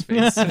Monaghan's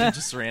face.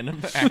 Just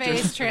random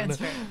actress. Face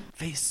transfer.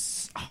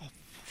 Face. Oh.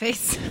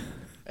 Face.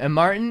 And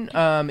Martin,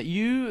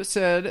 you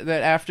said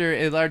that after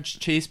a large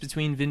chase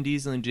between Vin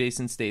Diesel and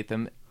Jason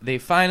Statham, they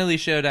finally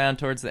show down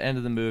towards the end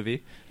of the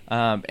movie,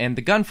 and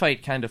the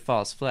gunfight kind of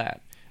falls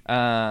flat.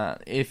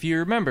 If you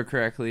remember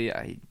correctly,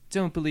 I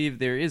don't believe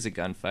there is a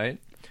gunfight.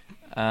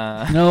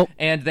 Nope.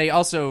 And they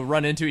also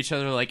run into each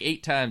other like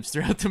 8 times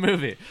throughout the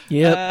movie.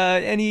 Yep.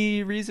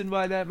 Any reason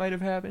why that might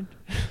have happened?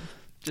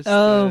 Just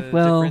well-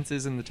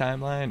 differences in the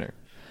timeline, or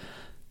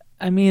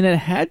I mean, it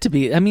had to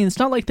be. I mean, it's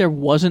not like there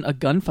wasn't a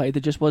gunfight.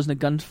 There just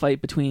wasn't a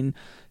gunfight between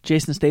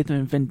Jason Statham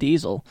and Vin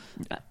Diesel.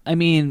 I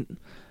mean,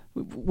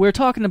 we're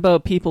talking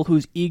about people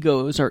whose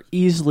egos are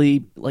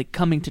easily like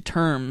coming to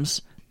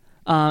terms.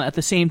 At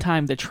the same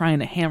time, they're trying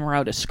to hammer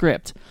out a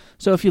script.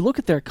 So if you look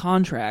at their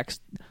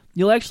contracts,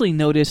 you'll actually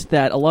notice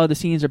that a lot of the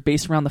scenes are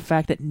based around the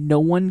fact that no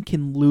one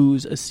can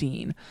lose a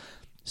scene.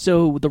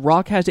 So The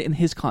Rock has it in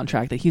his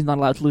contract that he's not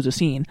allowed to lose a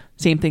scene.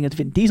 Same thing as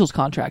Vin Diesel's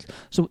contract.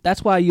 So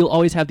that's why you'll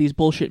always have these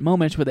bullshit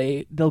moments where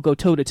they'll go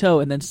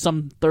toe-to-toe and then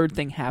some third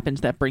thing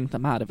happens that brings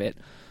them out of it.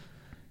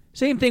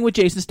 Same thing with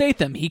Jason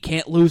Statham. He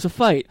can't lose a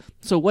fight.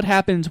 So what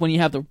happens when you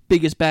have the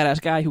biggest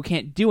badass guy who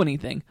can't do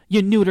anything?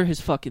 You neuter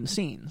his fucking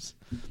scenes.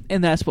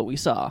 And that's what we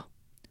saw.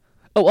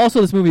 Oh, also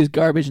this movie is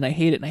garbage and I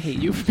hate it and I hate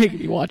you for making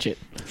me watch it.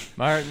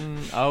 Martin,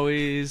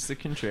 always the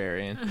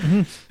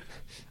contrarian.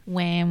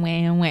 Wham,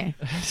 wham, wham.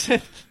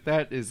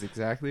 That is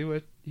exactly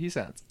what he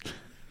sounds.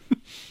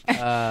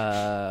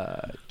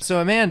 So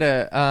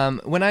Amanda,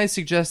 when I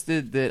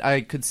suggested that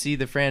I could see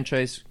the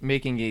franchise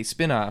making a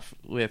spin-off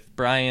with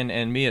Brian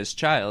and Mia's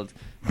child,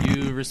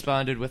 you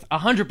responded with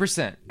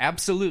 100%,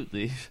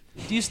 absolutely.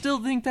 Do you still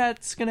think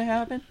that's gonna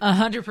happen?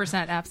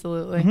 100%,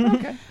 absolutely.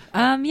 Okay.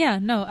 Yeah,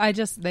 no,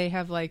 they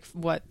have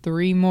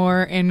 3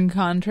 more in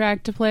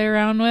contract to play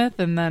around with,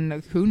 and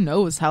then who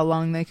knows how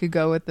long they could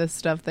go with this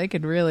stuff. They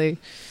could really...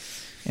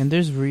 And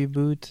there's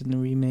reboots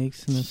and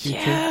remakes in the future.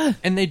 Yeah!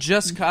 And they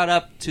just caught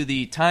up to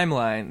the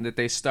timeline that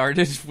they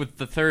started with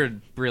the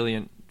third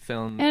brilliant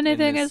film.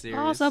 Anything in this is series.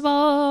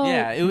 possible!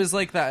 Yeah, it was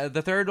like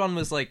the third one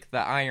was like the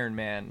Iron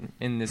Man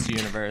in this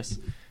universe.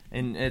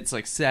 And it's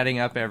like setting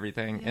up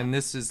everything. And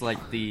this is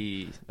like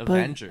the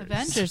Avengers.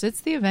 Avengers.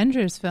 It's the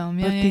Avengers film.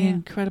 Yeah, But yeah, the yeah.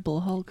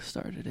 Incredible Hulk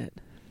started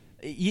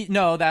it.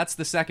 No, that's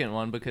the second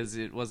one because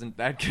it wasn't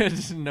that good.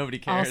 Nobody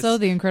cares. Also,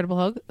 the Incredible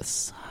Hulk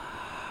sucks.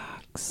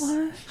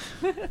 What?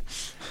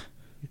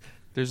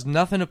 There's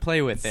nothing to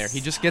play with there. He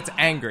just gets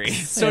angry.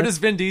 So does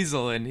Vin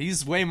Diesel, and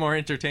he's way more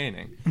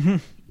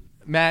entertaining.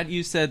 Matt,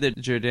 you said that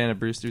Jordana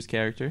Brewster's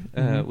character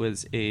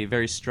was a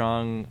very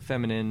strong,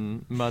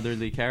 feminine,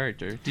 motherly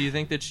character. Do you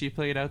think that she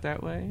played out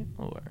that way?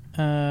 Or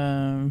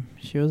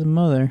She was a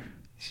mother.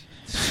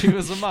 she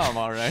was a mom,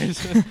 all right.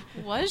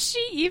 Was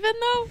she even,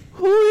 though?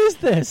 Who is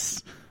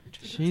this?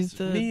 She's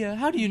the... Mia,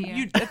 how do you, Mia.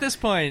 you... At this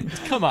point,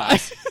 come on.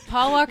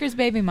 Paul Walker's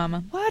baby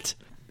mama. What?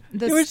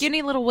 The You were-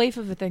 skinny little waif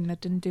of a thing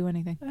that didn't do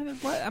anything.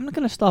 I'm not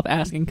going to stop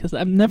asking because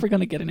I'm never going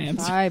to get an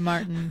answer. Bye,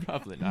 Martin.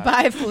 Probably not.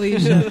 Bye,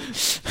 Felicia.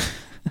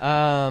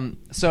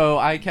 So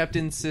I kept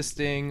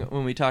insisting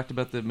when we talked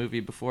about the movie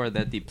before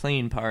that the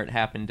plane part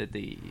happened at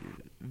the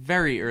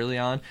very early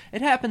on.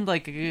 It happened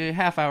like a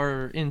half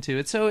hour into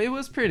it, so it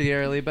was pretty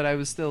early, but I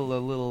was still a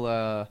little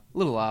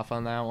off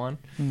on that one.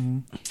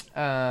 Mhm.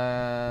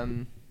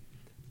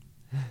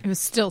 It was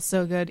still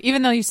so good,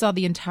 even though you saw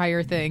the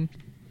entire thing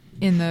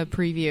in the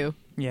preview.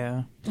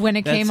 Yeah. When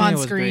it That came scene on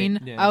was screen,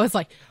 great. Yeah. I was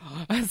like,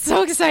 I was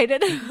so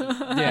excited.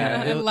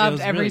 Yeah, I it loved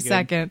was every really good.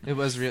 second. It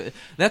was really.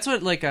 That's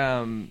what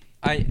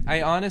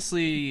I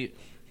honestly,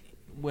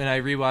 when I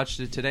rewatched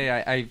it today,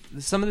 I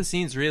some of the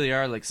scenes really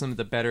are like some of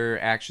the better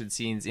action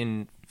scenes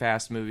in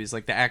fast movies.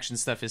 Like the action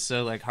stuff is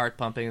so like heart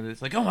pumping.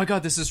 It's like, oh my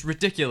god, this is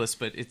ridiculous,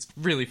 but it's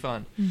really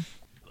fun.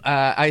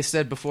 I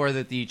said before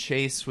that the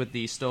chase with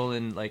the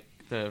stolen, like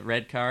the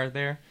red car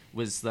there,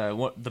 was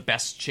the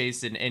best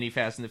chase in any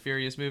Fast and the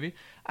Furious movie.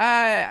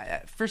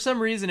 For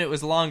some reason, it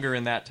was longer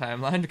in that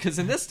timeline, because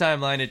in this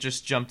timeline, it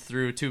just jumped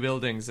through 2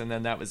 buildings, and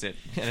then that was it.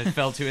 And it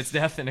fell to its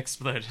death and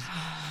exploded.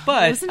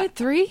 But Wasn't it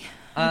 3?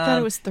 I thought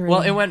it was 3.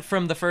 Well, it went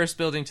from the first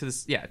building to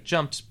this. Yeah,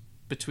 jumped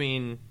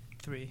between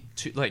 3.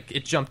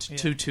 it jumped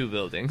to 2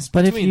 buildings.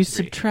 But if between you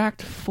 3.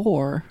 subtract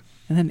 4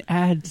 and then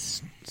add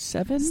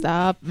 7,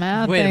 Stop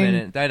mathing. Wait a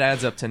minute, that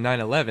adds up to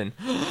 9/11.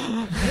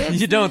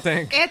 You don't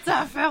think? It's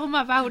a film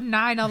about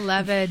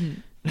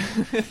 9/11.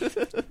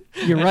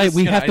 you're I'm right. just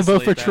We gonna have to vote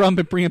for isolate that. Trump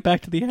and bring it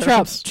back to the Trump,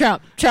 Arabs.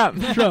 Trump.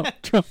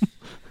 Trump.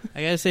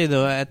 I gotta say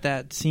though, at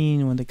that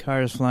scene when the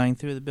car is flying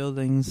through the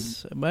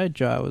buildings, my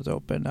jaw was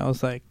open. I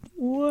was like,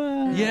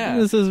 "What? Yeah.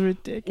 This is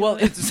ridiculous." Well,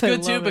 it's I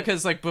good too love it.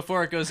 because like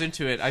before it goes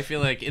into it, I feel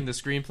like in the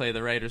screenplay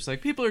the writer's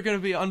like, people are going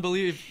to be aren't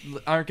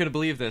going to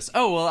believe this.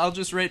 Oh well, I'll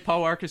just rate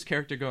Paul Walker's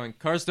character going,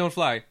 cars don't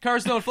fly.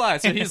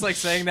 So he's like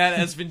saying that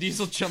as Vin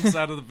Diesel jumps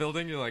out of the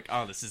building. You're like,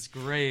 oh, this is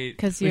great.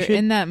 Because We you're should-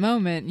 in that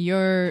moment,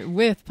 you're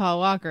with Paul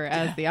Walker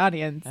as the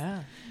audience. Yeah,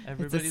 It's a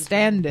everybody's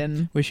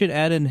stand-in. We should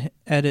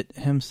edit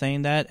him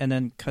saying that and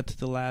then cut to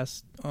the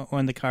last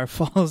when the car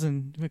falls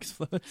and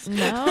explodes. No.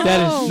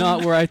 That is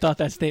not where I thought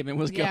that statement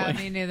was Yeah, going.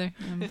 me neither.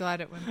 I'm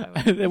glad it went that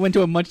way. It went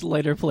to a much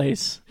lighter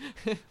place,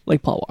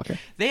 like Paul Walker.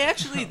 They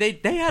actually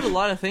they had a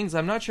lot of things.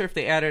 I'm not sure if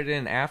they added it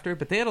in after,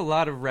 but they had a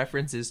lot of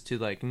references to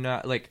like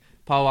not like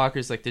Paul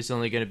Walker's like there's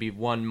only going to be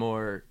one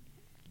more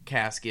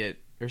casket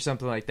or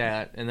something like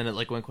that, and then it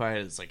like went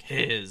quiet. It's like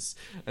his,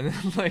 and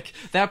then like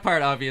that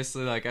part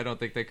obviously like I don't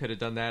think they could have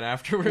done that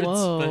afterwards.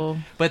 Whoa.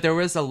 But there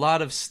was a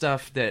lot of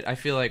stuff that I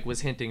feel like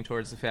was hinting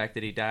towards the fact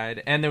that he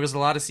died, and there was a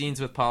lot of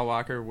scenes with Paul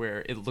Walker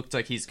where it looked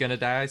like he's gonna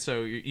die,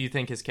 so you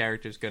think his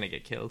character's gonna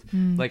get killed,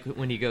 like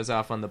when he goes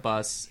off on the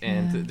bus,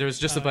 and there's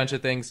just a bunch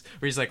of things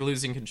where he's like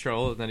losing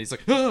control, and then he's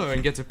like oh,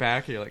 and gets it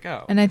back, and you're like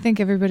oh. And I think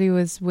everybody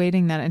was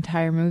waiting that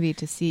entire movie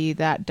to see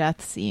that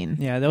death scene.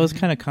 Yeah, that was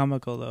kind of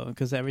comical though,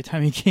 because every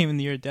time he came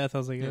into your death, I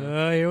was like,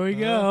 "Oh, here we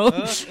go."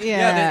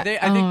 Yeah. I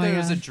Oh think my there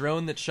was a God.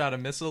 drone that shot a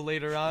missile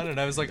later on, and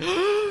I was like,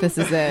 This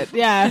is it.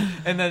 Yeah.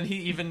 and then he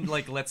even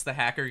like lets the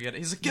hacker get it.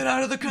 He's like, get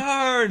out of the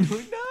car, and I'm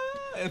like,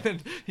 no, and then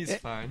he's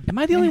fine. Am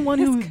I the only one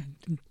who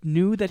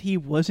knew that he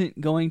wasn't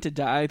going to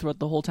die throughout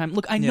the whole time?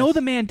 Look, I know Yes.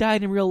 the man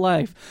died in real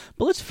life,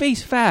 but let's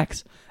face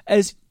facts.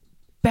 As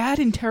bad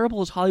and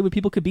terrible as Hollywood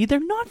people could be, they're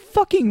not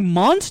fucking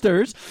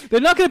monsters. They're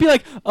not going to be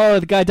like, oh,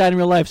 the guy died in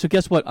real life, so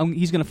guess what?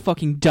 He's going to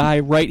fucking die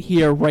right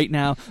here, right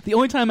now. The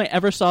only time I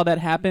ever saw that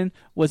happen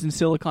was in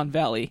Silicon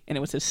Valley, and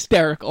it was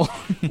hysterical.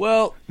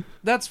 Well,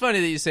 that's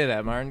funny that you say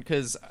that, Martin,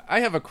 because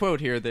I have a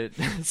quote here that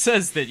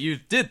says that you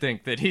did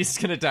think that he's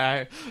gonna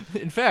die.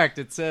 In fact,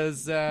 it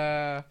says,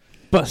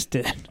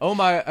 Busted. "Oh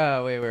my,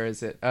 wait, where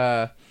is it?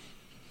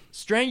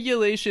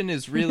 Strangulation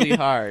is really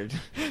hard.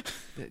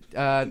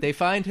 They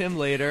find him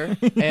later,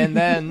 and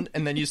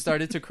then you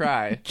started to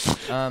cry.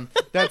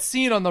 That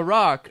scene on the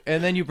rock,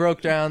 and then you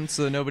broke down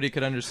so nobody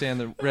could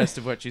understand the rest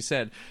of what you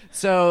said.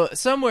 So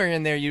somewhere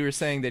in there, you were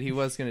saying that he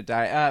was going to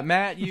die.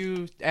 Matt,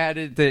 you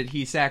added that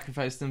he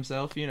sacrificed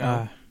himself,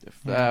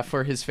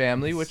 for his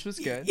family, which was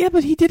good. Yeah,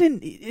 but he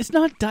didn't. It's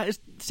not die.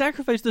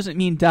 Sacrifice doesn't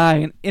mean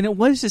die, and it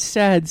was a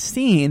sad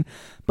scene,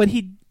 but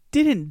he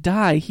didn't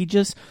die. He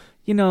just,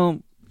 he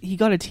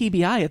got a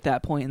TBI at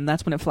that point, and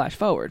that's when it flashed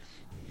forward.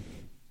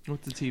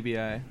 What's the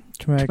TBI?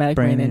 Traumatic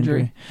brain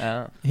injury.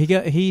 Oh.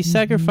 He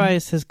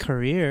sacrificed his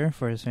career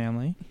for his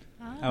family.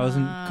 I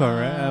wasn't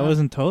correct. I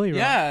wasn't totally wrong.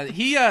 Yeah,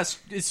 he is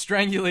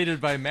strangulated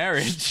by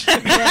marriage.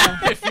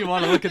 If you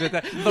want to look at it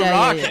that. The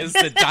Rock is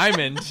the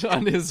diamond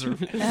on his.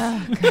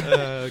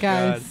 Oh, Guys.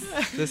 God.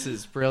 This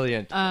is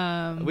brilliant.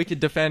 We could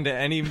defend at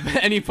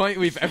any point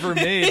we've ever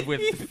made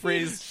with the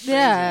phrase.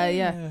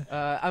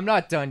 Yeah. I'm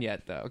not done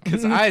yet though,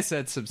 because I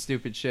said some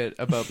stupid shit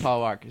about Paul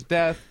Walker's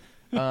death.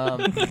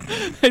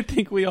 I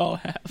think we all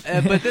have.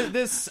 But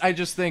this, I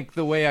just think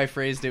the way I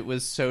phrased it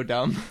was so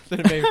dumb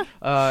that it made,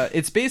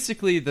 it's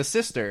basically the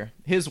sister,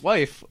 his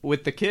wife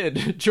with the kid.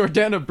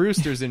 Jordana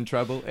Brewster's in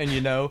trouble, and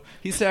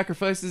he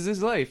sacrifices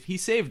his life. He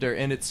saved her,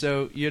 and it's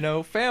so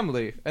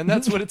family, and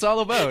that's what it's all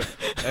about.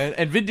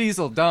 And Vin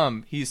Diesel,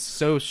 dumb. He's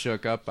so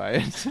shook up by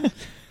it.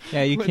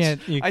 Yeah, you Which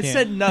can't. I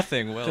said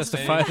nothing. Will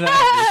justify saying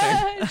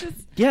that.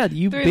 everything. Yeah,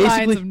 you 3 lines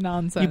basically of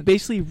nonsense. you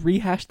basically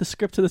rehashed the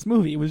script to this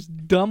movie. It was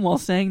dumb while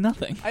saying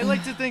nothing. I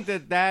like to think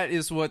that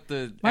is what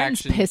the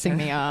Martin's action pissing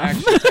me off.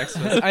 action text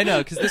was. I know,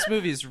 because this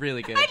movie is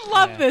really good. I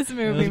love this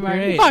movie, was Martin.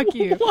 great. Fuck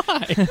you.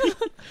 Why?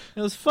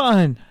 It was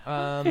fun.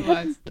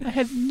 I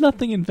had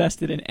nothing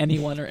invested in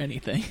anyone or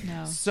anything.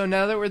 No. So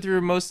now that we're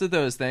through most of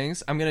those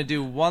things, I'm gonna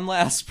do one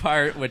last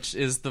part, which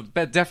is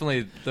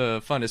definitely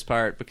the funnest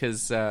part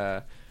because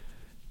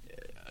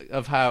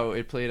of how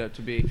it played out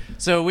to be.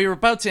 So we were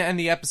about to end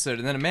the episode,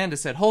 and then Amanda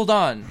said, "Hold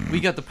on,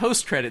 we got the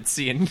post-credit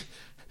scene."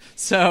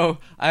 So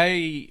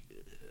I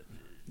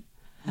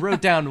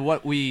wrote down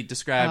what we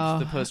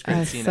described the post-credit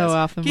that's scene so as.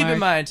 off the Keep mark. in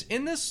mind,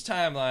 in this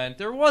timeline,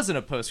 there wasn't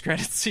a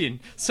post-credit scene,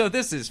 so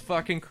this is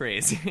fucking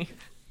crazy.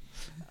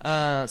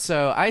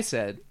 So I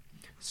said,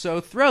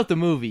 So throughout the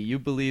movie, you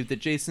believe that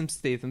Jason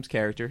Statham's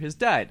character has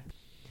died.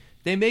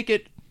 They make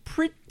it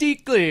pretty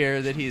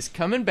clear that he's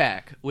coming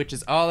back, which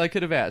is all I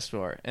could have asked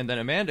for. And then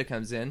Amanda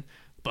comes in,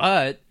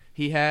 but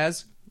he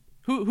has...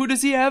 Who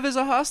does he have as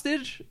a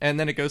hostage? And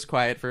then it goes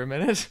quiet for a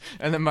minute.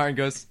 And then Martin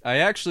goes, I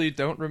actually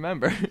don't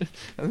remember.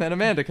 And then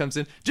Amanda comes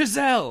in,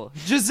 Giselle,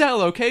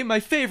 okay? My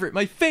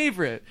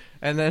favorite.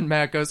 And then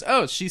Matt goes,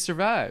 oh, she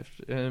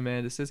survived. And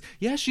Amanda says,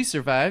 yeah, she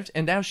survived.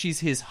 And now she's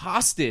his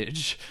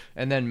hostage.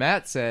 And then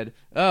Matt said,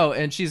 oh,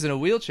 and she's in a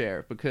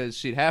wheelchair because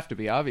she'd have to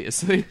be,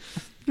 obviously.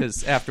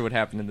 Because after what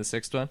happened in the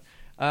sixth one.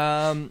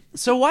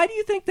 So why do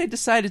you think they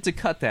decided to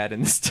cut that in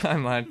this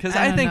timeline? Because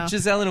I don't think know.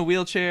 Giselle in a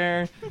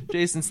wheelchair,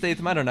 Jason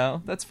Statham, I don't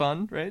know. That's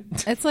fun, right?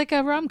 It's like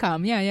a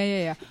rom-com.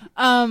 Yeah.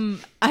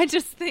 I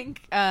just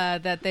think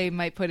that they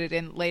might put it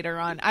in later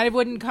on. I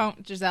wouldn't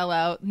count Giselle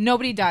out.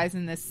 Nobody dies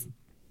in this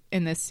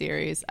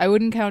series. I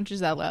wouldn't count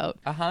Giselle out.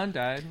 Han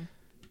died.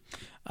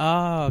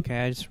 Oh,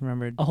 okay. I just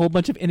remembered. A whole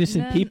bunch of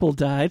innocent No. people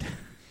died.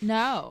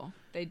 No,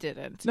 they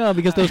didn't. No,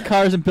 because those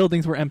cars and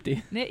buildings were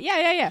empty.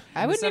 Yeah.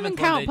 I wouldn't even seventh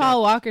one, count they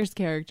Paul Walker's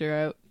character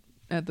out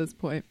at this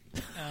point.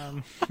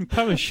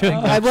 Probably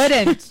shouldn't. I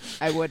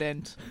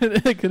wouldn't.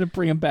 They're gonna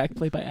bring him back,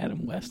 played by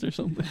Adam West or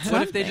something.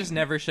 What if they just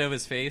never show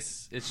his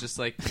face? It's just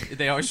like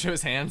they always show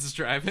his hands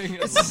driving,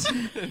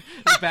 the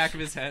back of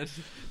his head.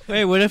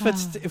 Wait, what if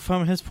it's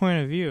from his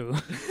point of view?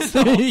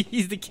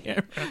 He's the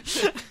camera.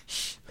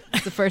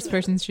 It's a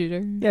first-person shooter.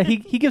 Yeah, he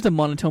gives a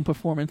monotone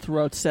performance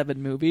throughout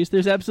 7 movies.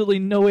 There's absolutely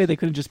no way they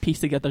couldn't just piece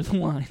together the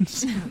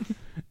lines.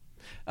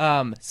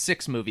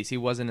 6 movies. He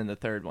wasn't in the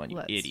third one. You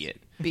Let's idiot.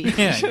 be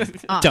Yeah,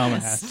 honest.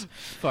 dumbass.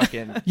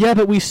 Fucking. Yeah,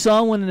 but we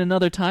saw one in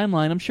another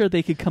timeline. I'm sure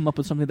they could come up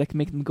with something that could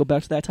make them go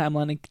back to that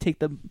timeline and take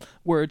the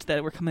words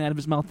that were coming out of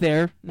his mouth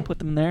there and put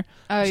them in there.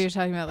 Oh, you're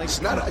talking about like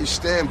It's not how you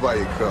stand by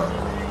your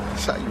car.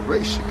 It's how you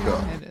race your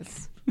car. it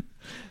is.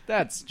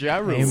 That's Ja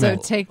Rule. Amen. So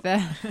take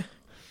that.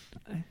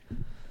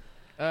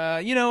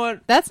 You know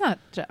what? That's not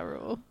Ja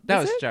Rule. That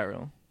Is was it? Ja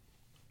Rule.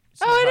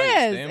 Oh, Smiley it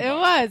is. stand It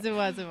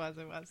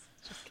by. was.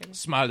 Just kidding.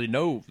 Smiley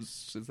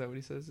nose. Is that what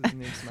he says? His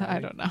name's Smiley? I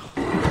don't know.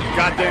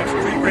 Goddamn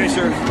street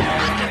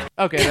racer.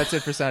 Okay, that's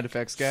it for sound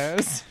effects,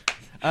 guys.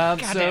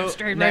 So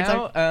straight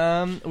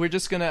now, we're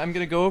just gonna. I'm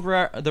gonna go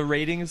over the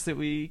ratings that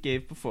we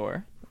gave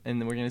before,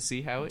 and then we're gonna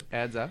see how it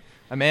adds up.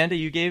 Amanda,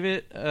 you gave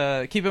it.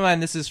 Keep in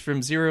mind, this is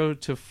from 0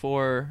 to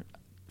 4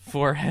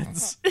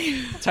 foreheads.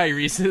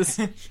 Tyrese's.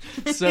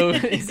 So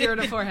 0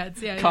 to 4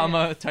 heads. Yeah.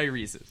 comma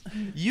Tyrese's.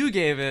 You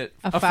gave it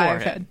A 5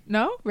 forehead. head.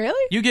 No,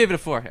 really? You gave it a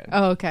forehead.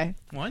 Oh, okay.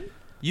 One?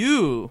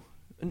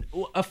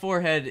 A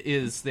forehead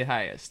is the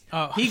highest.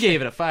 Oh. He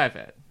gave it a 5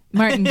 head.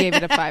 Martin gave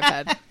it a 5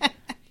 head.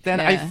 Then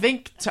I Yeah.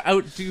 think to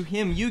outdo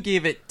him, you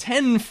gave it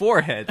 10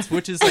 foreheads,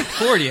 which is like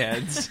 40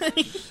 heads.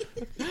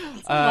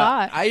 a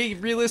lot. I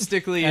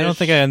realistically I don't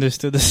think I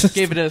understood this.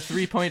 gave it a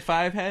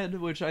 3.5 head,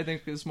 which I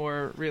think is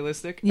more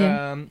realistic.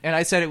 Yeah. And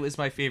I said it was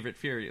my favorite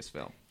Furious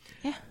film.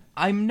 Yeah.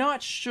 I'm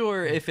not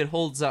sure if it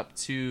holds up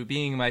to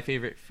being my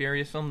favorite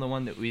Furious film, the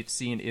one that we've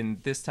seen in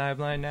this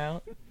timeline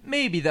now.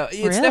 Maybe, though. It's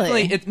Really?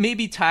 definitely, it may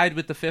be tied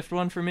with the 5th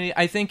one for me.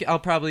 I think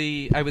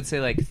I would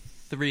say like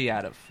 3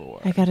 out of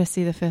 4. I gotta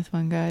see the 5th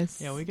one, guys.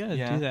 Yeah, we gotta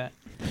Yeah. do that.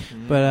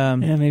 But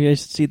Yeah, maybe I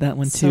should see that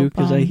one So too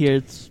because I bummed. hear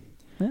it's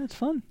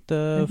fun.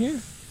 the I hear.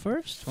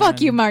 first one.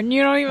 Fuck you, Martin.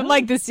 You don't even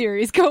like this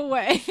series. Go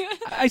away.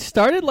 I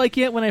started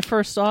liking it when I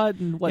first saw it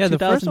in Yeah, the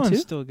first 2002.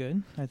 one's still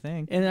good, I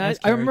think. And Has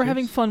I remember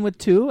having characters. fun with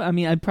 2. I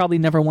mean, I'd probably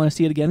never want to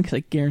see it again because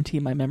I guarantee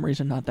my memories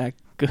are not that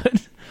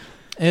good.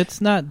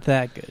 It's not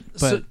that good,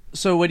 but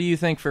So what do you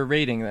think for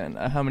rating then?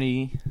 How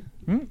many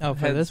oh, for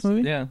heads? this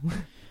movie, Yeah.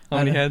 How I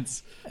many don't-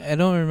 heads? I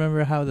don't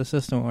remember how the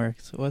system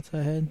works. What's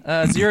a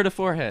head? 0 to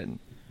 4 head.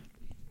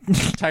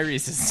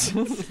 Tyrese's.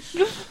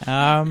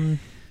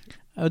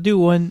 I'll do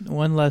one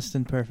less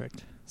than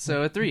perfect.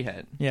 So a 3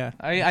 head. Yeah,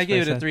 I that's gave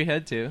what it a said. 3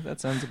 head too.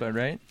 That sounds about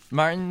right.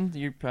 Martin,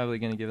 you're probably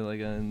gonna give it like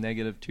a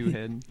negative 2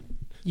 head.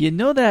 You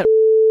know that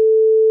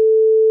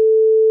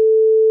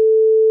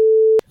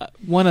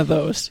one of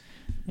those.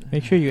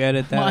 Make sure you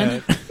edit that One.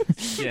 out.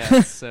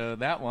 Yeah. So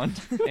that one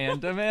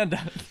and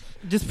Amanda.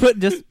 Just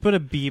put a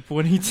beep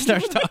when he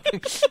starts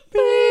talking.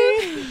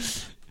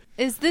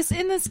 Is this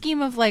in the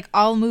scheme of like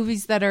all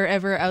movies that are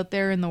ever out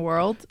there in the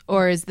world,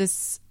 or is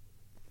this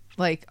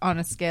like on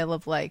a scale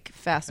of like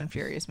Fast and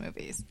Furious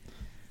movies?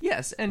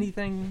 Yes.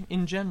 Anything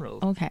in general.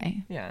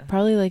 Okay, Yeah.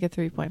 probably like a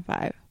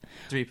 3.5.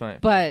 3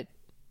 point. But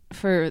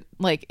for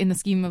like in the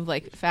scheme of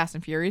like Fast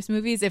and Furious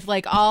movies, if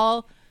like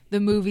all the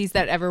movies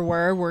that ever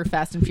were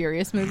Fast and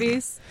Furious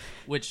movies,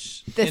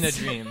 Which This- in a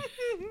dream.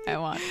 I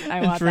want Dream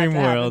that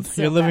to world. happen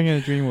so You're living bad. in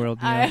a dream world.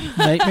 Yeah.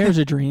 Nightmares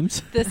or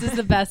dreams? This is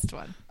the best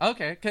one.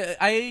 Okay. 'Cause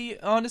I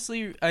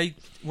honestly,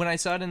 when I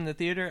saw it in the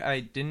theater, I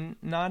didn't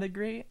not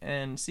agree,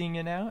 and seeing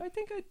it now, I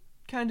think I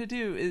kind of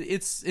do.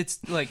 It's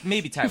like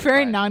maybe tied with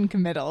Very 5.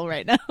 non-committal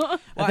right now. Well,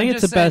 I think I'm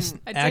it's the just best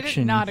saying- I didn't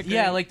action. not agree.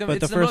 Yeah, like but it's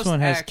the first most one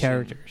has action.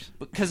 characters.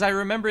 Because I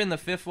remember in the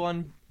 5th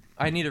one,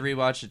 I need to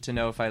rewatch it to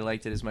know if I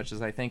liked it as much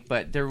as I think.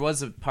 But there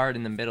was a part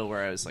in the middle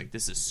where I was like,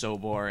 "This is so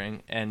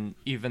boring," and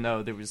even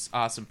though there was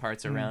awesome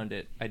parts around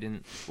it, I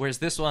didn't. Whereas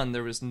this one,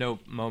 there was no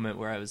moment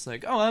where I was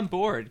like, "Oh, I'm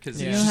bored,"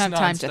 because You it's don't just have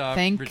time to nonstop,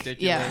 think.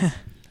 ridiculous. Yeah.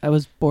 I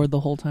was bored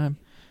the whole time.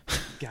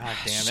 God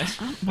damn it.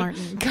 Oh,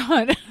 Martin,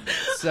 God.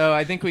 So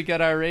I think we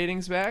got our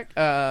ratings back.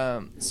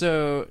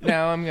 So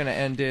now I'm going to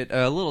end it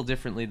a little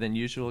differently than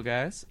usual,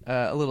 guys.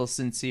 A little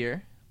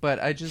sincere. But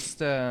I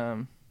just... we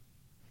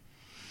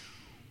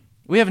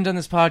haven't done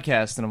this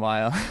podcast in a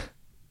while.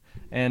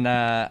 And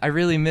I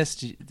really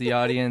missed the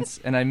audience,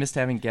 and I missed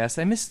having guests.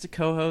 I missed the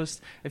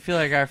co-host. I feel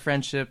like our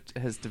friendship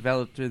has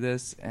developed through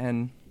this,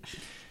 and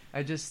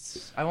I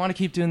want to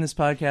keep doing this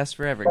podcast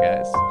forever,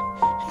 guys.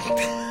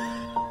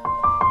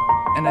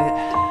 And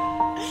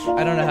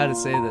I don't know how to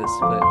say this,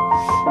 but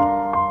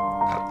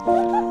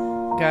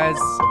guys,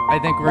 I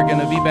think we're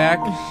gonna be back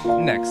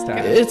next time.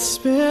 It's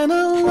been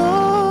a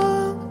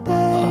long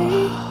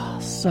day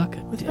Suck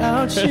it.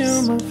 without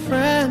you, my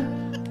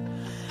friend,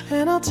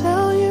 and I'll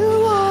tell you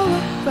all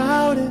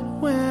about it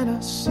when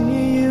I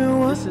see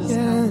you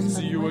again.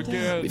 See you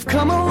again. We've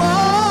come a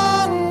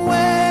long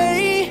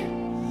way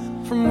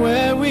from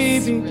where we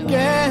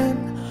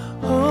began.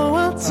 Oh,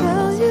 I'll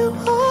tell you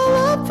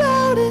all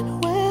about it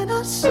when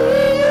I see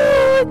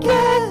you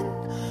again.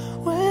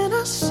 When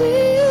I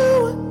see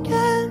you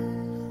again.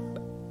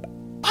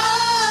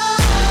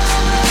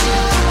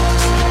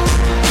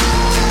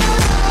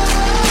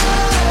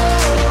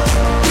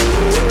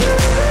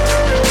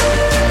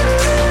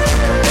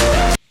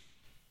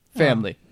 Family.